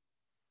adding.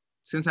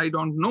 Since I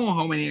don't know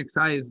how many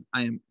xi's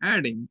I am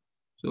adding,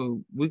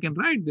 so we can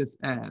write this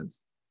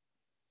as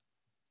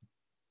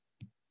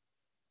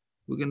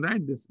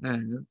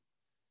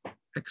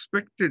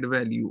expected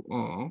value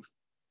of,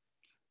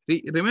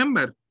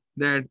 remember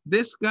that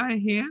this guy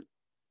here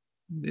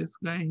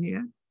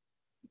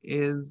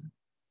is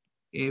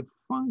a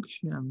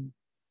function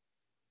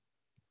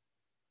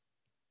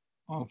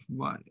of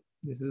y.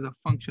 This is a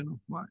function of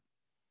y.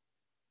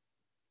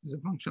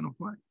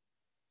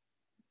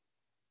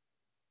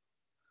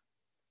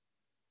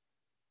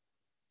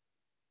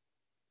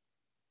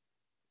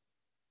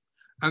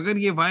 अगर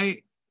ये y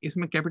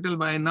इसमें capital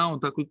Y ना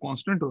होता, कोई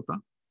constant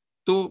होता,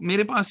 तो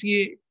मेरे पास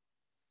ये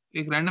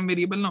एक रैंडम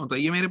वेरिएबल ना होता,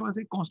 ये मेरे पास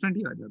एक कांस्टेंट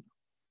ही आ जाता,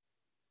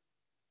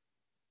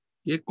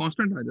 ये एक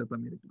कांस्टेंट आ जाता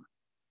मेरे पास.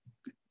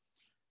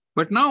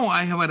 But now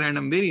I have a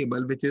random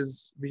variable which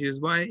is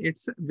y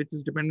itself, which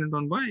is dependent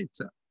on y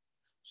itself.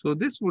 So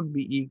this would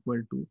be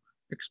equal to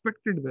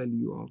expected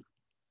value of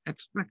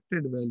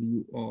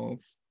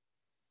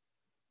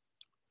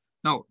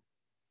now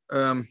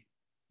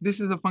this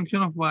is a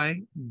function of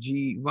y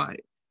g y.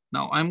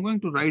 Now I'm going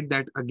to write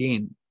that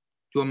again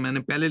जो मैंने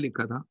पहले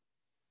लिखा था.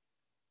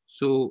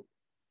 So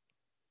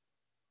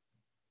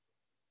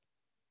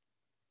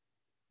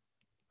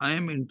I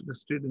am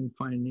interested in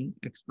finding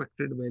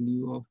expected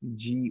value of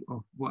g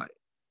of y.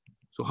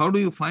 So how do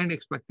you find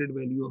expected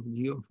value of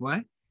g of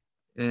y?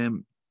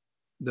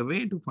 The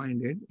way to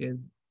find it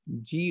is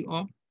g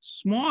of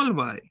small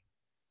y,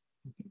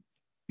 okay,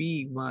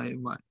 p y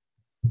y.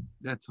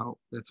 That's how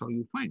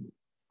you find it.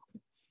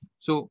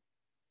 So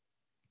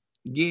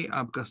ये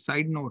आपका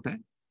side note है,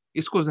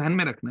 इसको ध्यान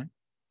में रखना है.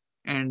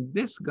 And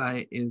this guy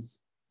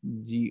is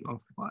g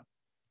of y.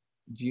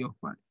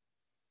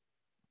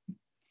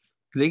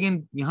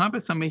 लेकिन यहाँ पे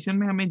समेशन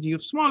में हमें g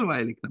of small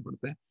y लिखना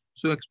पड़ता है.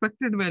 So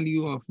expected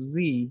value of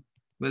z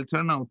will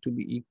turn out to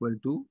be equal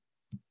to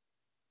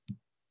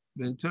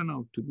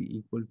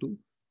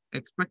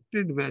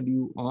expected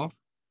value of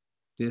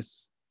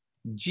this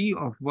g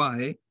of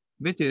y,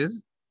 which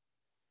is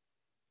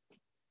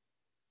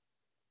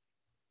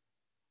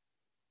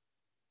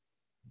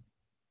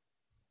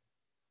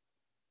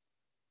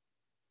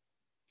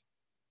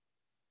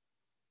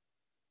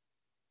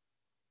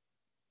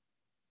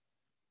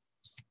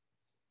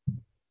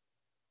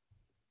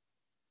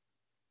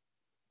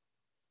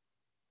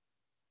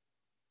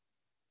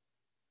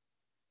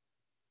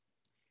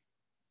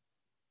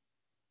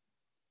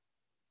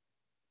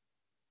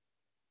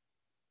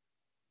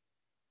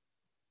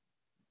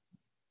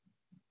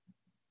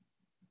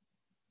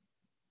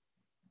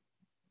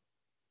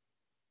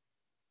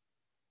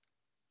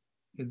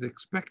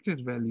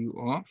expected value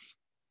of,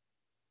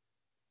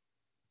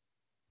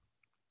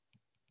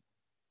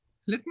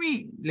 let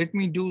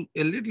me do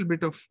a little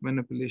bit of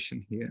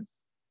manipulation here.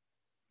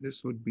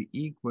 This would be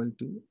equal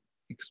to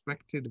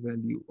expected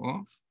value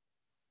of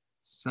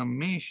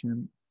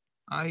summation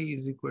I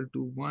is equal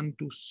to 1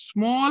 to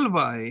small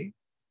y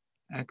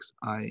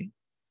xi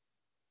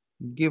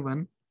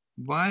given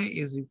y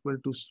is equal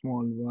to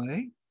small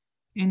y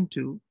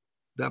into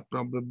the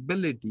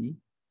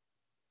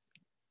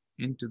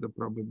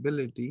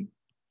probability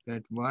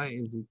that y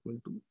is equal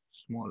to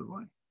small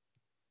y.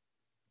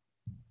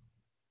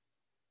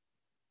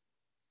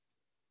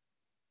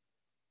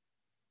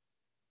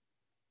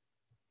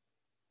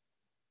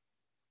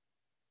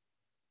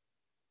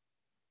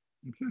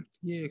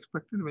 In fact ये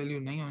expected value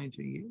नहीं होनी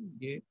चाहिए,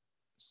 ये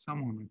सम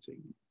होना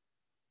चाहिए.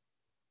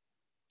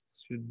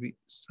 Should be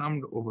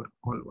summed over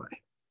all y.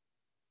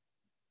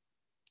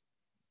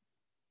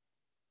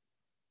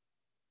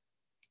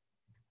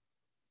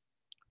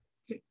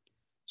 Okay.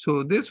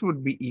 So this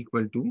would be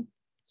equal to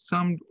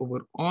summed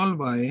over all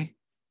y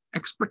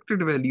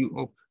expected value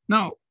of,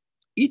 now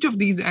each of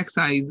these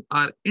xi's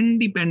are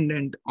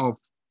independent of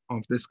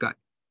this guy.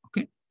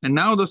 Okay. And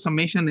now the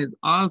summation is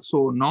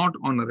also not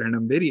on a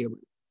random variable.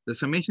 The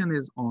summation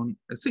is on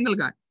a single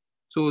guy.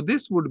 So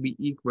this would be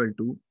equal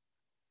to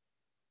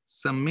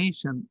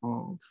summation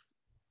of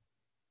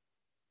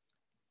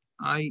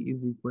I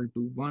is equal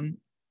to 1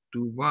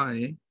 to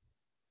y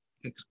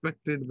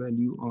expected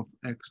value of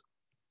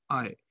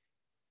xi.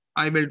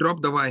 I will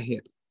drop the y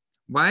here.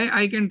 Why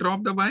I can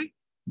drop the y?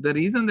 The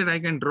reason that I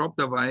can drop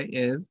the y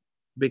is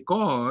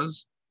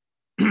because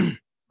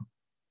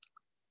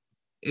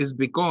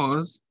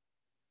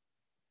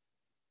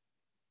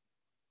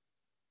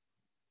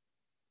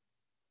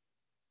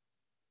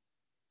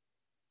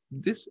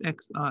this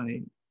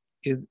xi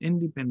is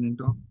independent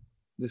of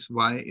this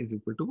y is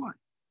equal to y.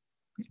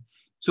 Okay.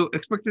 So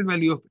expected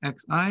value of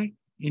xi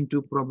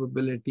into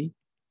probability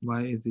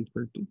y is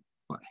equal to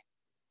y.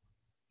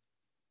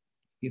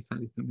 This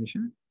is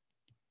summation.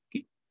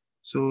 Okay.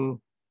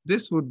 So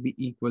this would be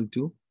equal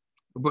to,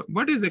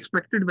 what is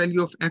expected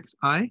value of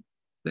xi?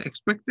 The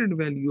expected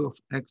value of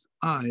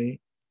xi,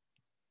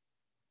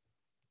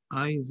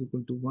 I is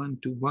equal to 1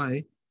 to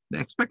y. The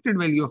expected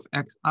value of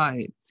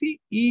xi, see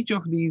each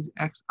of these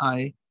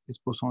xi is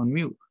Poisson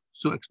mu.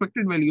 So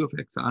expected value of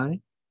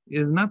xi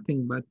is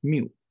nothing but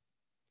mu,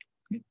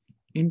 okay,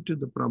 into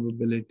the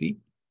probability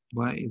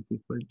y is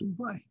equal to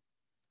y.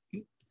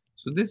 Okay.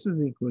 So this is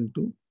equal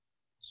to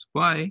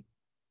y,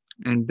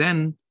 and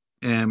then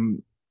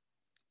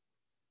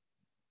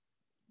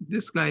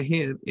this guy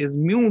here is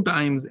mu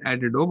times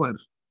added over.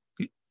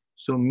 Okay.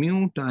 So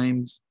mu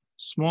times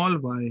small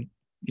y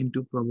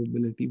into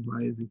probability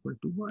y is equal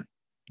to y.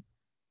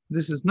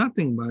 This is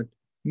nothing but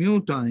mu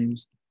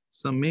times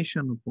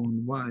summation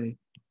upon y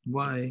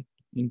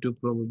into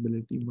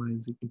probability y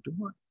is equal to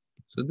y.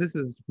 So this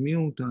is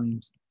mu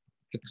times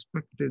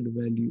expected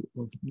value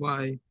of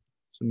y.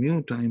 So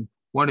mu times,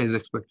 what is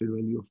expected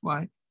value of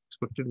y?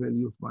 expected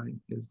value of y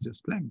is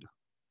just lambda,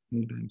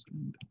 mu times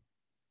lambda.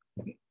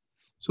 Okay.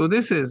 So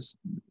this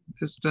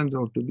turns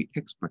out to be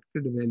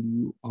expected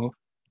value of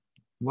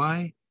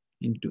y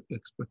into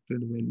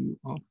expected value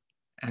of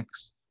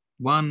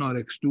x1 or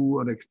x2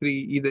 or x3,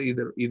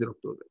 either of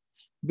those,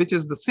 which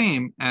is the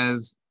same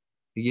as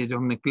ये जो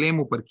हमने claim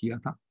ऊपर किया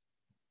था,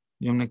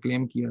 जो हमने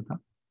claim किया था,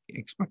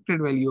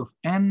 expected value of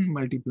n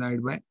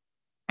multiplied by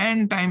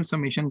n times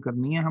summation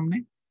करनी है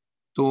हमने,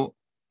 तो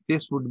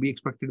this would be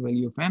expected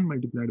value of n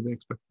multiplied by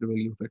expected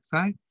value of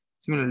xi.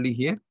 Similarly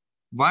here,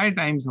 y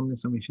times हमने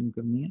summation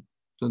करनी है,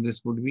 so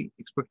this would be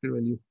expected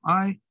value of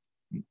I,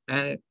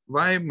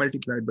 y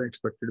multiplied by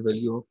expected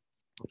value of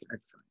xi.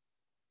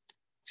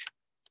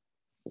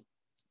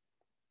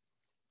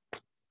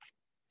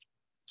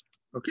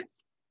 Okay.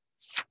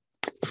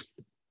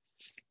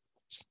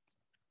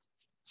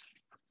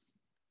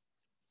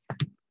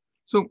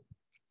 So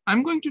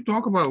I'm going to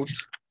talk about,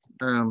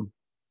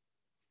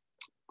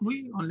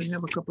 we only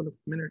have a couple of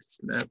minutes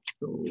left,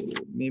 so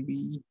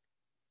maybe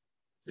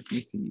let me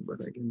see what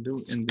I can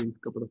do in these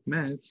couple of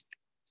minutes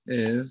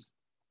is,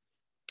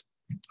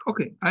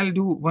 okay, I'll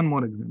do one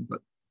more example.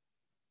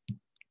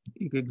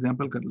 एक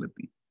example कर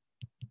लेते हैं.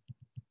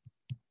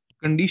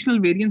 Conditional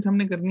variance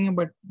हमने करनी है,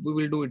 but we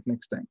will do it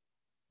next time.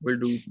 We'll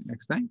do it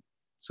next time.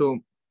 So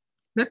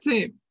let's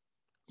say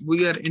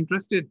we are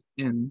interested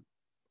in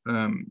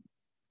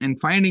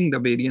finding the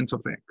variance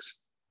of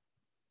x.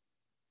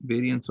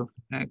 Variance of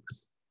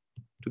x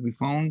to be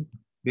found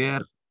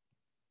where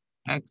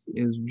x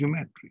is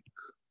geometric.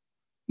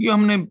 ये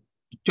हमने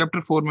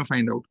chapter 4 में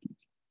find out की.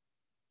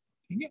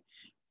 ठीक है?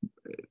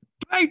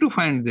 Try to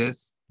find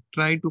this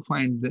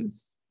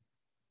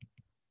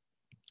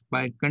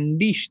by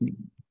conditioning.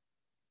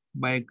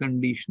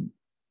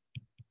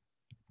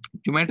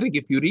 Geometric,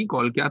 if you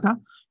recall, क्या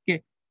था?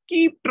 कि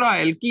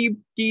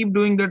keep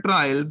doing the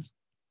trials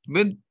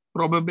with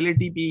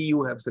probability p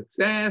you have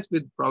success,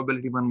 with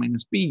probability 1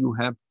 minus p you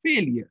have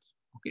failure.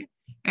 Okay,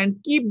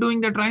 and keep doing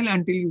the trial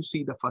until you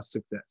see the first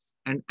success,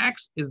 and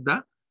x is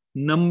the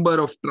number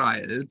of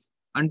trials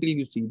until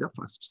you see the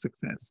first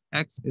success.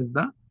 X is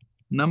the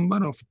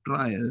number of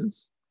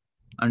trials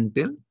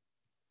until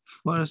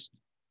first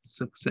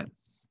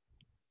success.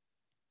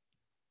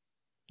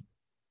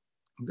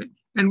 Okay,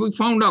 and we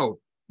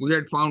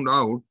had found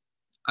out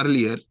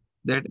earlier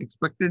that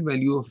expected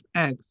value of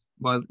x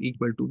was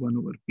equal to 1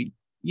 over p.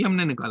 ये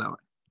हमने निकाला हुआ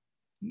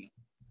है.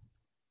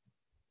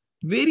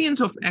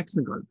 Variance of x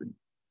निकालते हैं.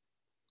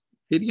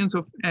 Variance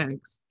of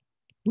x,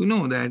 we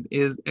know that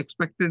is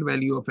expected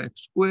value of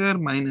x square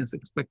minus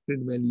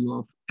expected value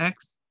of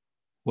x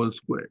whole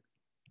squared.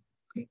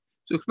 Okay,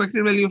 so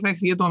expected value of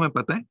x ये तो हमें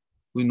पता है.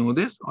 We know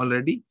this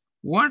already.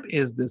 What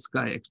is this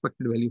guy,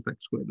 expected value of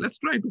x squared? Let's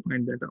try to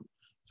find that out.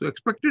 So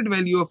expected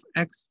value of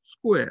x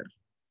square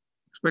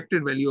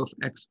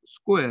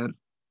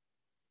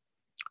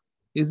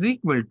is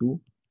equal to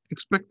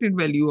expected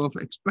value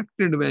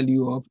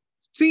of,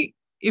 see,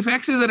 if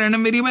x is a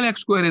random variable,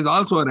 x square is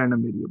also a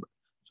random variable.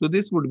 So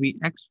this would be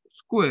x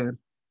square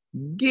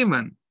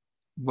given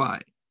y.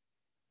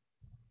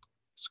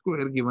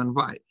 Square given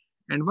y.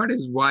 And what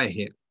is y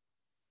here?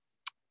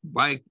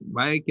 Y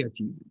क्या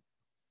चीज है?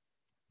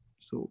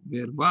 So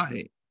where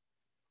y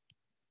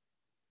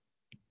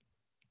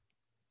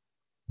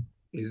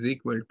is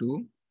equal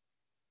to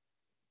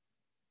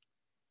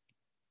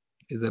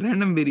is a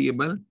random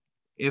variable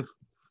if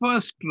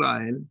first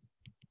trial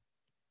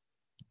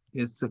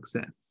is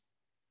success.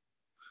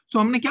 So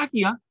हमने क्या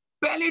किया?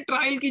 पहले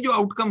trial की जो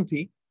outcome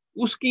थी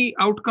उसकी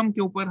आउटकम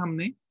के ऊपर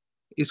हमने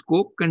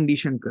इसको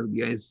कंडीशन कर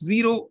दिया है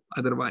 0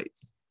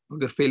 अदरवाइज,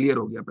 अगर फेलियर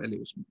हो गया पहले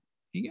उसमें.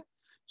 ठीक है.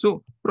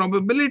 So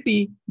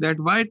probability that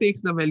y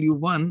takes the value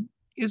 1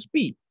 is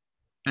p,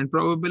 and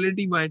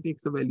probability y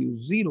takes the value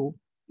 0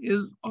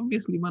 is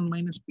obviously 1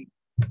 minus p.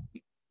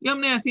 ये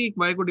हमने ऐसे एक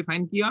y को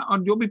डिफाइन किया,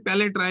 और जो भी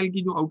पहले ट्रायल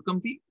की जो आउटकम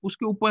थी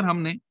उसके ऊपर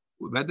हमने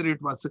whether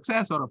it was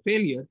success or a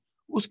failure,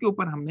 उसके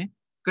ऊपर हमने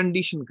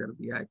कंडीशन कर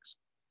दिया x.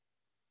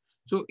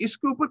 So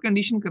इसके ऊपर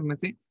कंडीशन करने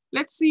से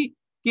let's see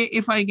कि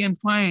if I can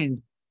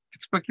find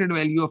expected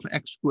value of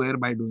x square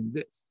by doing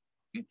this.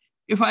 Okay?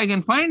 If I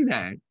can find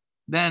that,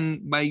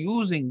 then by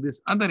using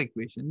this other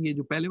equation, ये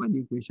जो पहले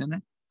वाली equation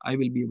है, I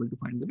will be able to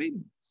find the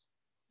variance.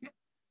 Okay?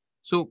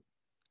 So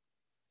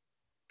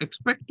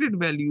expected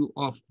value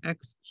of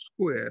x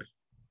square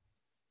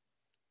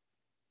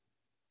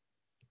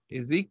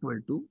is equal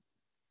to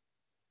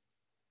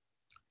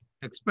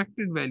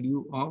expected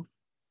value of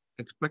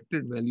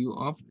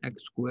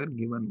x square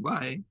given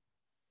y.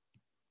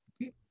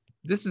 Okay,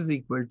 this is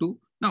equal to,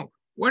 now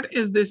what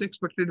is this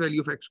expected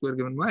value of x square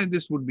given y?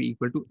 This would be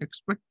equal to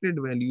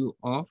expected value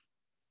of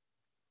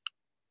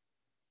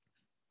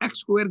x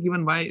square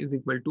given y is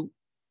equal to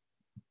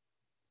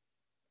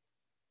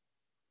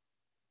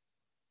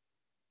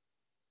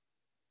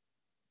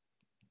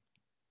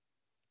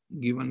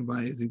given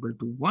y is equal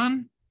to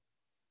 1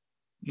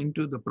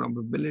 into the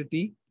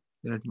probability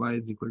that y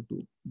is equal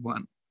to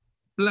 1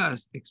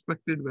 plus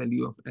expected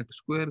value of x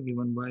square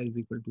given y is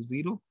equal to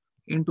 0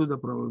 into the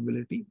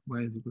probability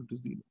y is equal to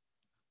 0.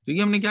 तो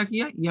ये हमने क्या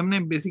किया, ये हमने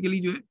basically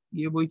जो है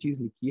ये वही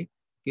चीज लिखी है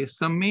कि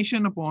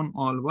summation upon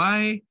all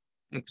why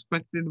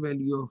expected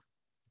value of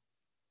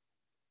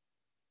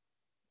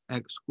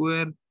x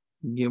square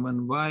given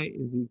Y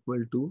is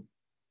equal to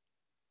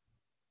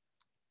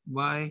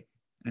Y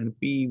and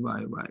P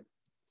Y Y,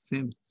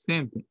 same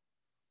same thing,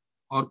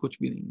 और कुछ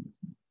भी नहीं है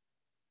इसमें।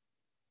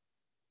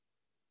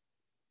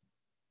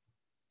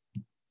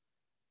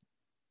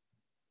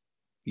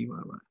 P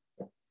Y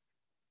Y.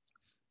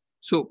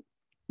 So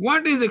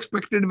what is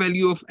expected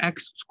value of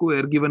x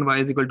square given y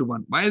is equal to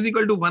 1? y is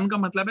equal to 1 का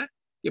मतलब है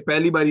कि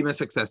पहली बारी में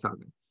सक्सेस आ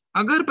गई।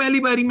 अगर पहली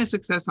बारी में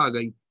सक्सेस आ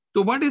गई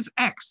तो what is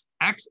x?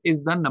 x is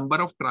the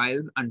number of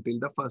trials until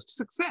the first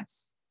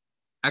success.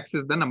 x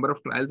is the number of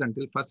trials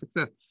until first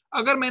success.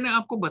 अगर मैंने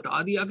आपको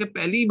बता दिया कि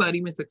पहली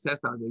बारी में सक्सेस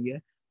आ गई है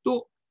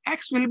तो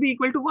x will be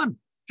equal to 1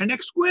 and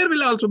x square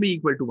will also be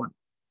equal to 1.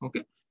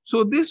 Okay,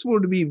 so this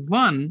would be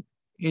 1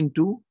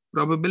 into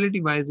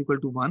probability y is equal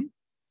to 1.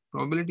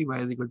 Probability y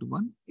is equal to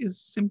 1 is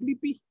simply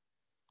p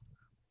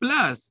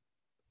plus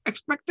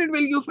expected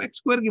value of x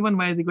square given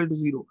y is equal to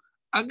 0.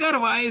 अगर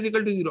y is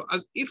equal to 0,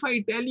 if I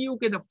tell you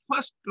कि the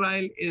first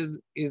trial is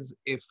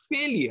a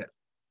failure,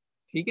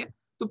 ठीक है,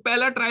 तो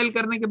पहला trial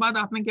करने के बाद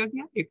आपने क्या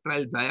किया, एक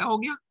ट्रायल जाया हो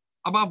गया,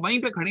 अब आप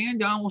वहीं पे खड़े हैं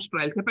जहां उस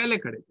ट्रायल से पहले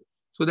खड़े थे।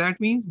 So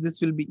that means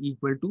this will be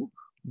equal to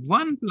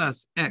 1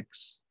 plus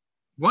x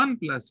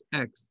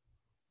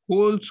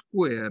whole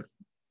square,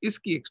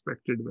 इसकी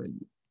expected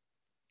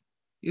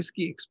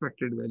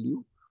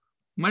value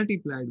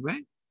multiplied by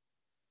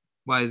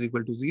y is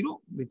equal to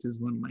 0, which is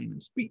 1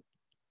 minus p.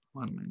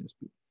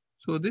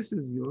 So this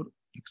is your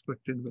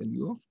expected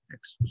value of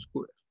x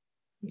square.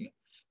 Okay?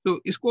 So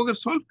इसको अगर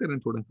solve करें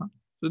थोड़ा सा,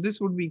 so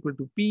this would be equal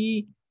to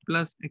p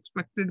plus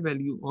expected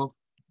value of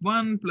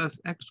 1 plus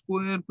x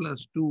square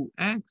plus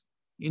 2x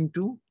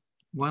into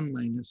 1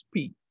 minus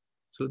p.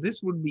 So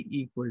this would be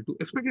equal to,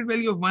 expected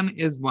value of 1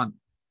 is 1.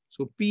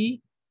 So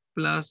p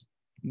plus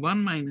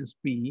 1 minus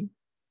p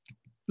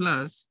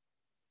plus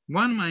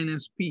 1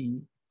 minus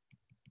p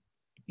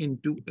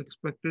into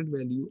expected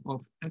value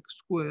of x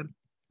square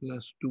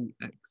plus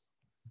 2x.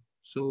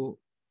 So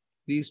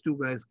these two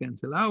guys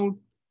cancel out.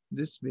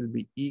 This will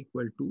be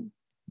equal to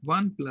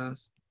 1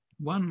 plus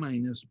 1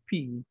 minus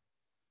p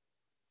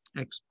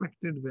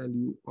expected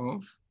value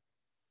of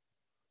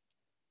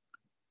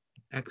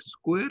x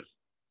square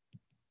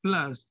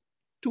plus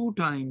 2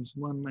 times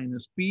 1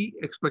 minus p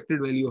expected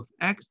value of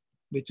x,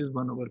 which is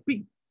 1 over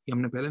p. ये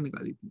हमने पहले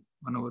निकाली थी,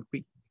 1 over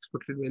p.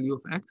 Expected value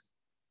of x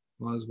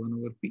was 1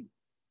 over p.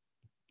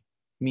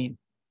 Mean.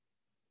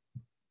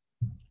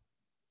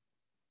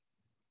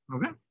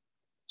 Okay.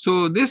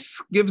 So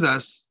this gives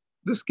us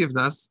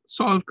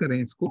solve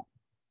करें इसको,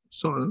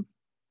 solve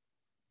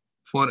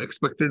for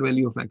expected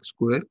value of x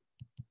square.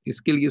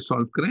 इसके लिए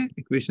solve करें,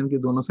 इक्वेशन के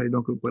दोनों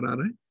साइडों के ऊपर आ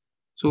रहा है.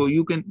 So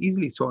you can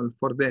easily solve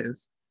for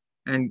this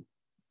and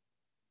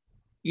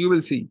you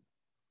will see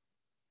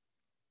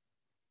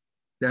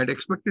that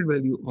expected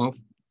value of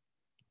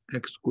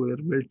x square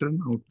will turn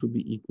out to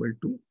be equal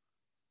to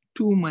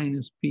 2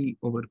 minus p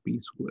over p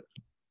square.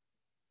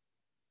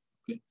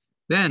 Okay.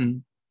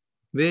 Then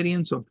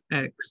variance of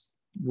x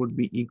would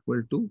be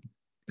equal to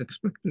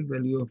expected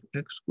value of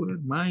x square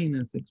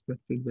minus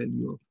expected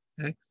value of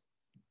x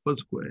whole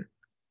square,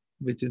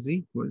 which is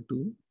equal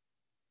to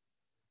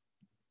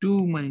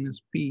 2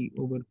 minus p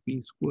over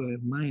p square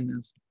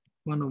minus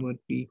 1 over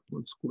p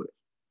whole square.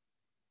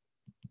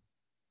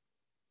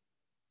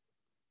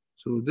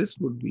 So this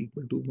would be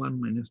equal to 1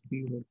 minus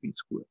p over p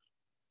square.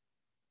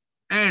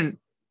 And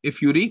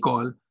if you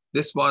recall,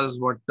 this was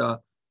what the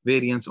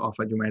variance of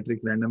a geometric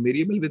random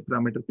variable with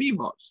parameter p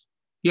was.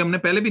 ये हमने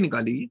पहले भी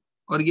निकाली है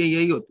और ये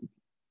यही होती थी.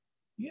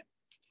 Yeah.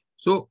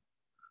 So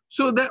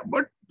that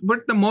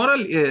what the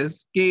moral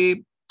is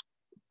कि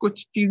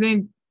कुछ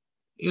चीजें,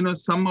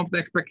 some of the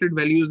expected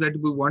values that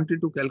we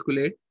wanted to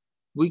calculate,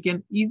 we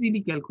can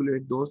easily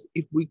calculate those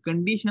if we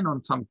condition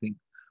on something.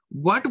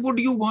 What would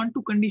you want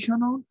to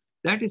condition on?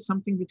 That is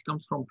something which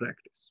comes from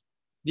practice.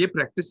 ये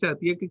practice से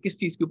आती है कि किस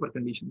चीज के ऊपर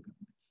condition करना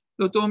है.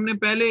 तो हमने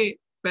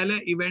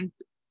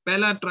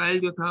पहला ट्रायल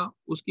जो था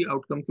उसकी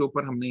आउटकम के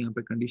ऊपर हमने यहाँ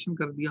पे कंडीशन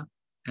कर दिया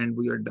एंड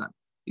वी आर डन.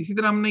 इसी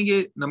तरह हमने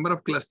ये नंबर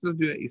ऑफ क्लस्टर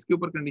जो है इसके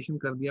ऊपर कंडीशन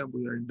कर दिया,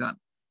 वी आर डन.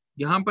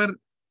 यहाँ पर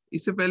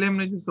इससे पहले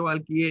हमने जो सवाल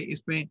किए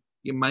इसमें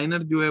ये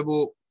माइनर जो है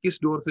वो किस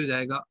डोर से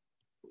जाएगा,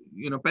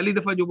 पहली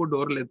दफा जो वो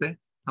डोर लेते हैं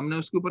हमने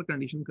उसके ऊपर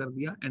कंडीशन कर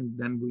दिया and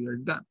then we are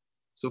done.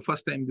 So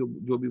first time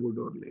जो भी वो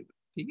डोर लेगा,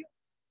 ठीक है.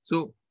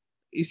 सो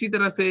इसी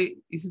तरह से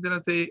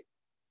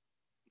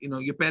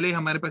ये पहले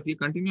हमारे पास ये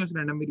कंटिन्यूअस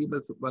रैंडम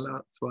वेरिएबल्स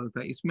वाला सवाल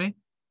था. इसमें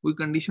we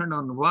conditioned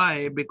on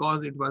y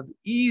because it was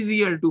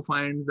easier to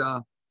find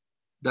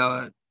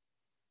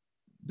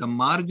the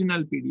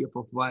marginal PDF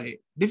of y,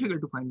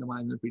 difficult to find the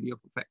marginal PDF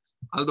of x,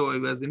 although I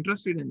was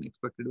interested in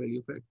expected value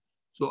of x.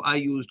 So I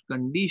used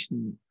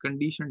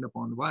conditioned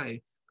upon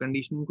y.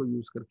 Conditioning को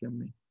use करके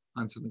हमने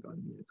answer निकाल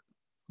दिया इसका.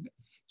 Okay.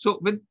 So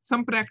with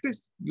some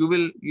practice you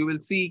will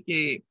see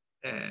कि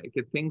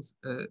things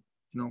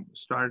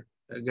start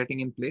getting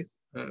in place.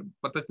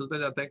 पता चलता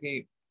जाता है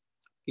कि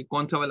कि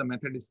कौन सा वाला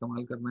मेथड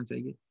इस्तेमाल करना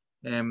चाहिए.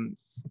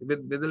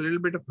 With a little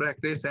bit of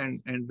practice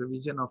and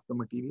revision of the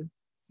material,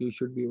 you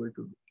should be able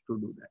to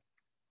do that.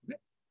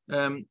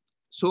 Okay?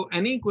 So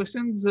any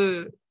questions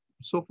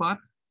so far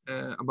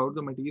about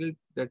the material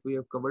that we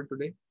have covered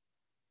today?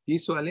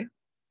 These सवाल.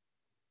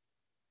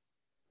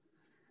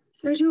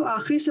 Sir, जो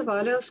आखिरी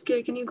सवाल है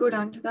उसके, can you go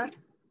down to that?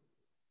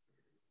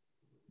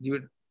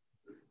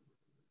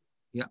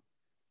 Yeah.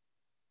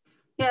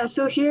 Yeah,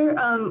 so here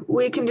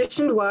we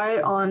conditioned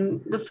y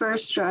on the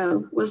first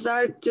trial. Was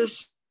that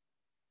just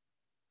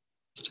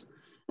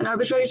an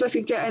arbitrary choice?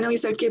 I know you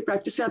said कि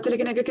practice से आते हैं,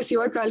 लेकिन अगर किसी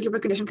और trial के ऊपर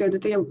condition कर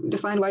देते या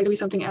define y to be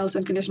something else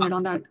and condition it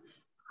on that.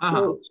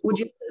 So would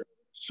you?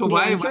 So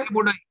why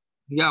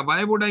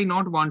would I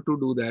not want to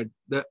do that?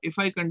 If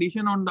I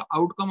condition on the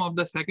outcome of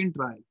the second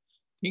trial,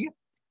 okay?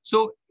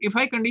 So if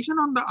I condition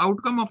on the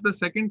outcome of the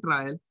second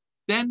trial,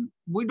 then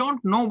we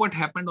don't know what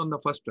happened on the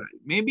first trial.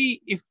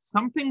 Maybe if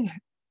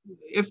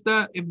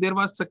there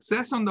was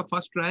success on the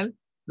first trial,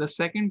 the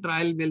second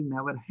trial will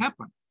never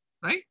happen,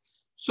 right?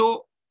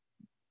 So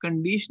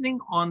conditioning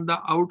on the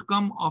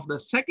outcome of the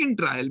second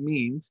trial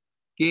means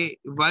कि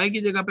y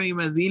की जगह पे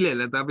मैं z ले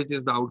लेता, which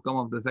is the outcome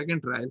of the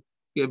second trial,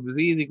 if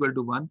z is equal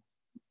to 1,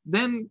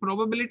 then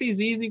probability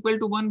z is equal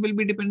to 1 will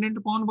be dependent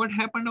upon what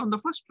happened on the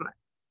first trial.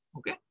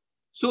 Okay,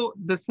 so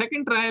the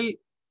second trial,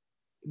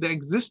 the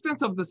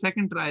existence of the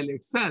second trial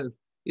itself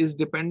is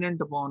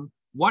dependent upon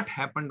what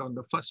happened on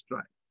the first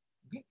trial.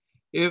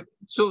 Okay,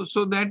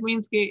 so that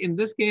means in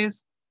this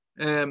case,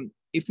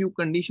 if you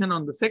condition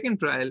on the second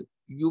trial,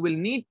 you will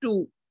need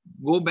to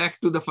go back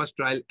to the first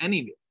trial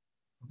anyway.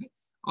 Okay,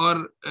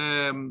 or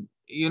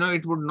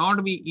it would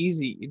not be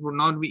easy. It would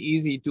not be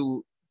easy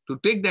to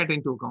take that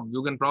into account.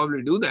 You can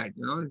probably do that.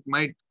 It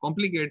might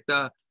complicate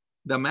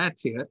the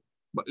maths here,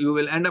 but you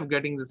will end up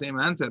getting the same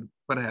answer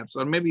perhaps,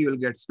 or maybe you will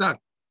get stuck.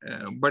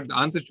 But the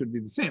answer should be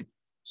the same.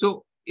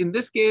 So in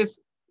this case,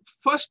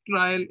 first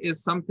trial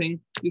is something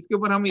जिसके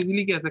ऊपर हम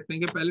easily कह सकते हैं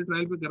कि पहले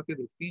trial पे करके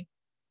देखते हैं.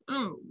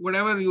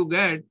 Whatever you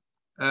get,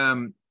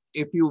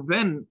 if you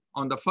win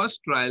on the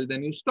first trial,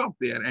 then you stop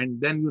there,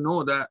 and then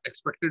the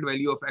expected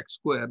value of x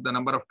square, the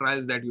number of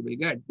trials that you will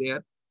get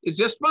there, is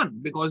just 1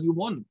 because you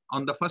won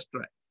on the first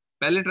trial.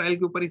 पहले trial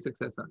के ऊपर ही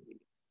success आ गई.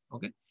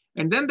 Okay,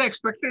 and then the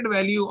expected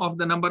value of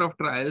the number of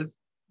trials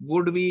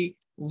would be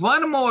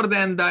 1 more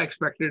than the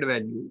expected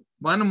value.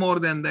 1 more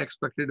than the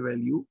expected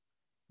value.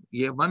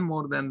 Yeah, 1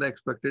 more than the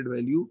expected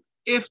value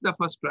if the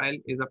first trial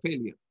is a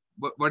failure.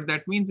 What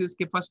that means is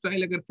कि first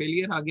trial अगर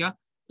failure आ गया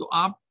तो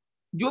आप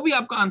जो भी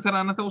आपका answer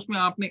आना था उसमें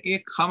आपने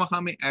एक खामखा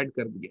में ऐड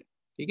कर दिया.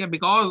 ठीक है,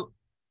 because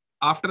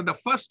after the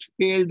first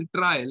failed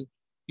trial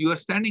you are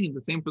standing in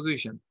the same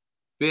position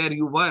where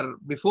you were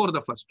before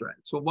the first trial.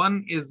 So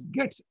 1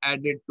 gets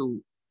added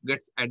to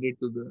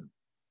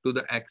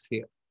the x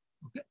here.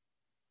 Okay.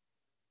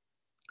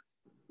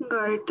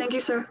 Got it. Thank you,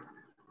 sir.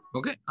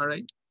 Okay. All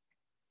right.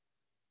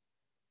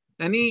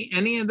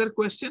 Any other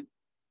question?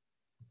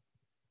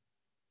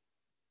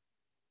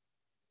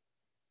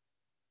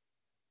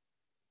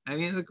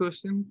 Any other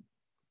question?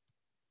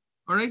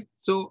 All right.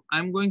 So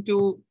I'm going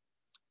to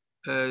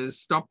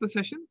stop the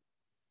session,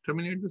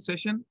 terminate the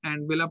session,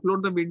 and we'll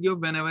upload the video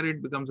whenever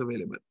it becomes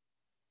available.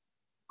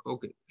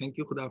 Okay. Thank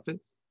you. Khuda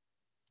Hafiz.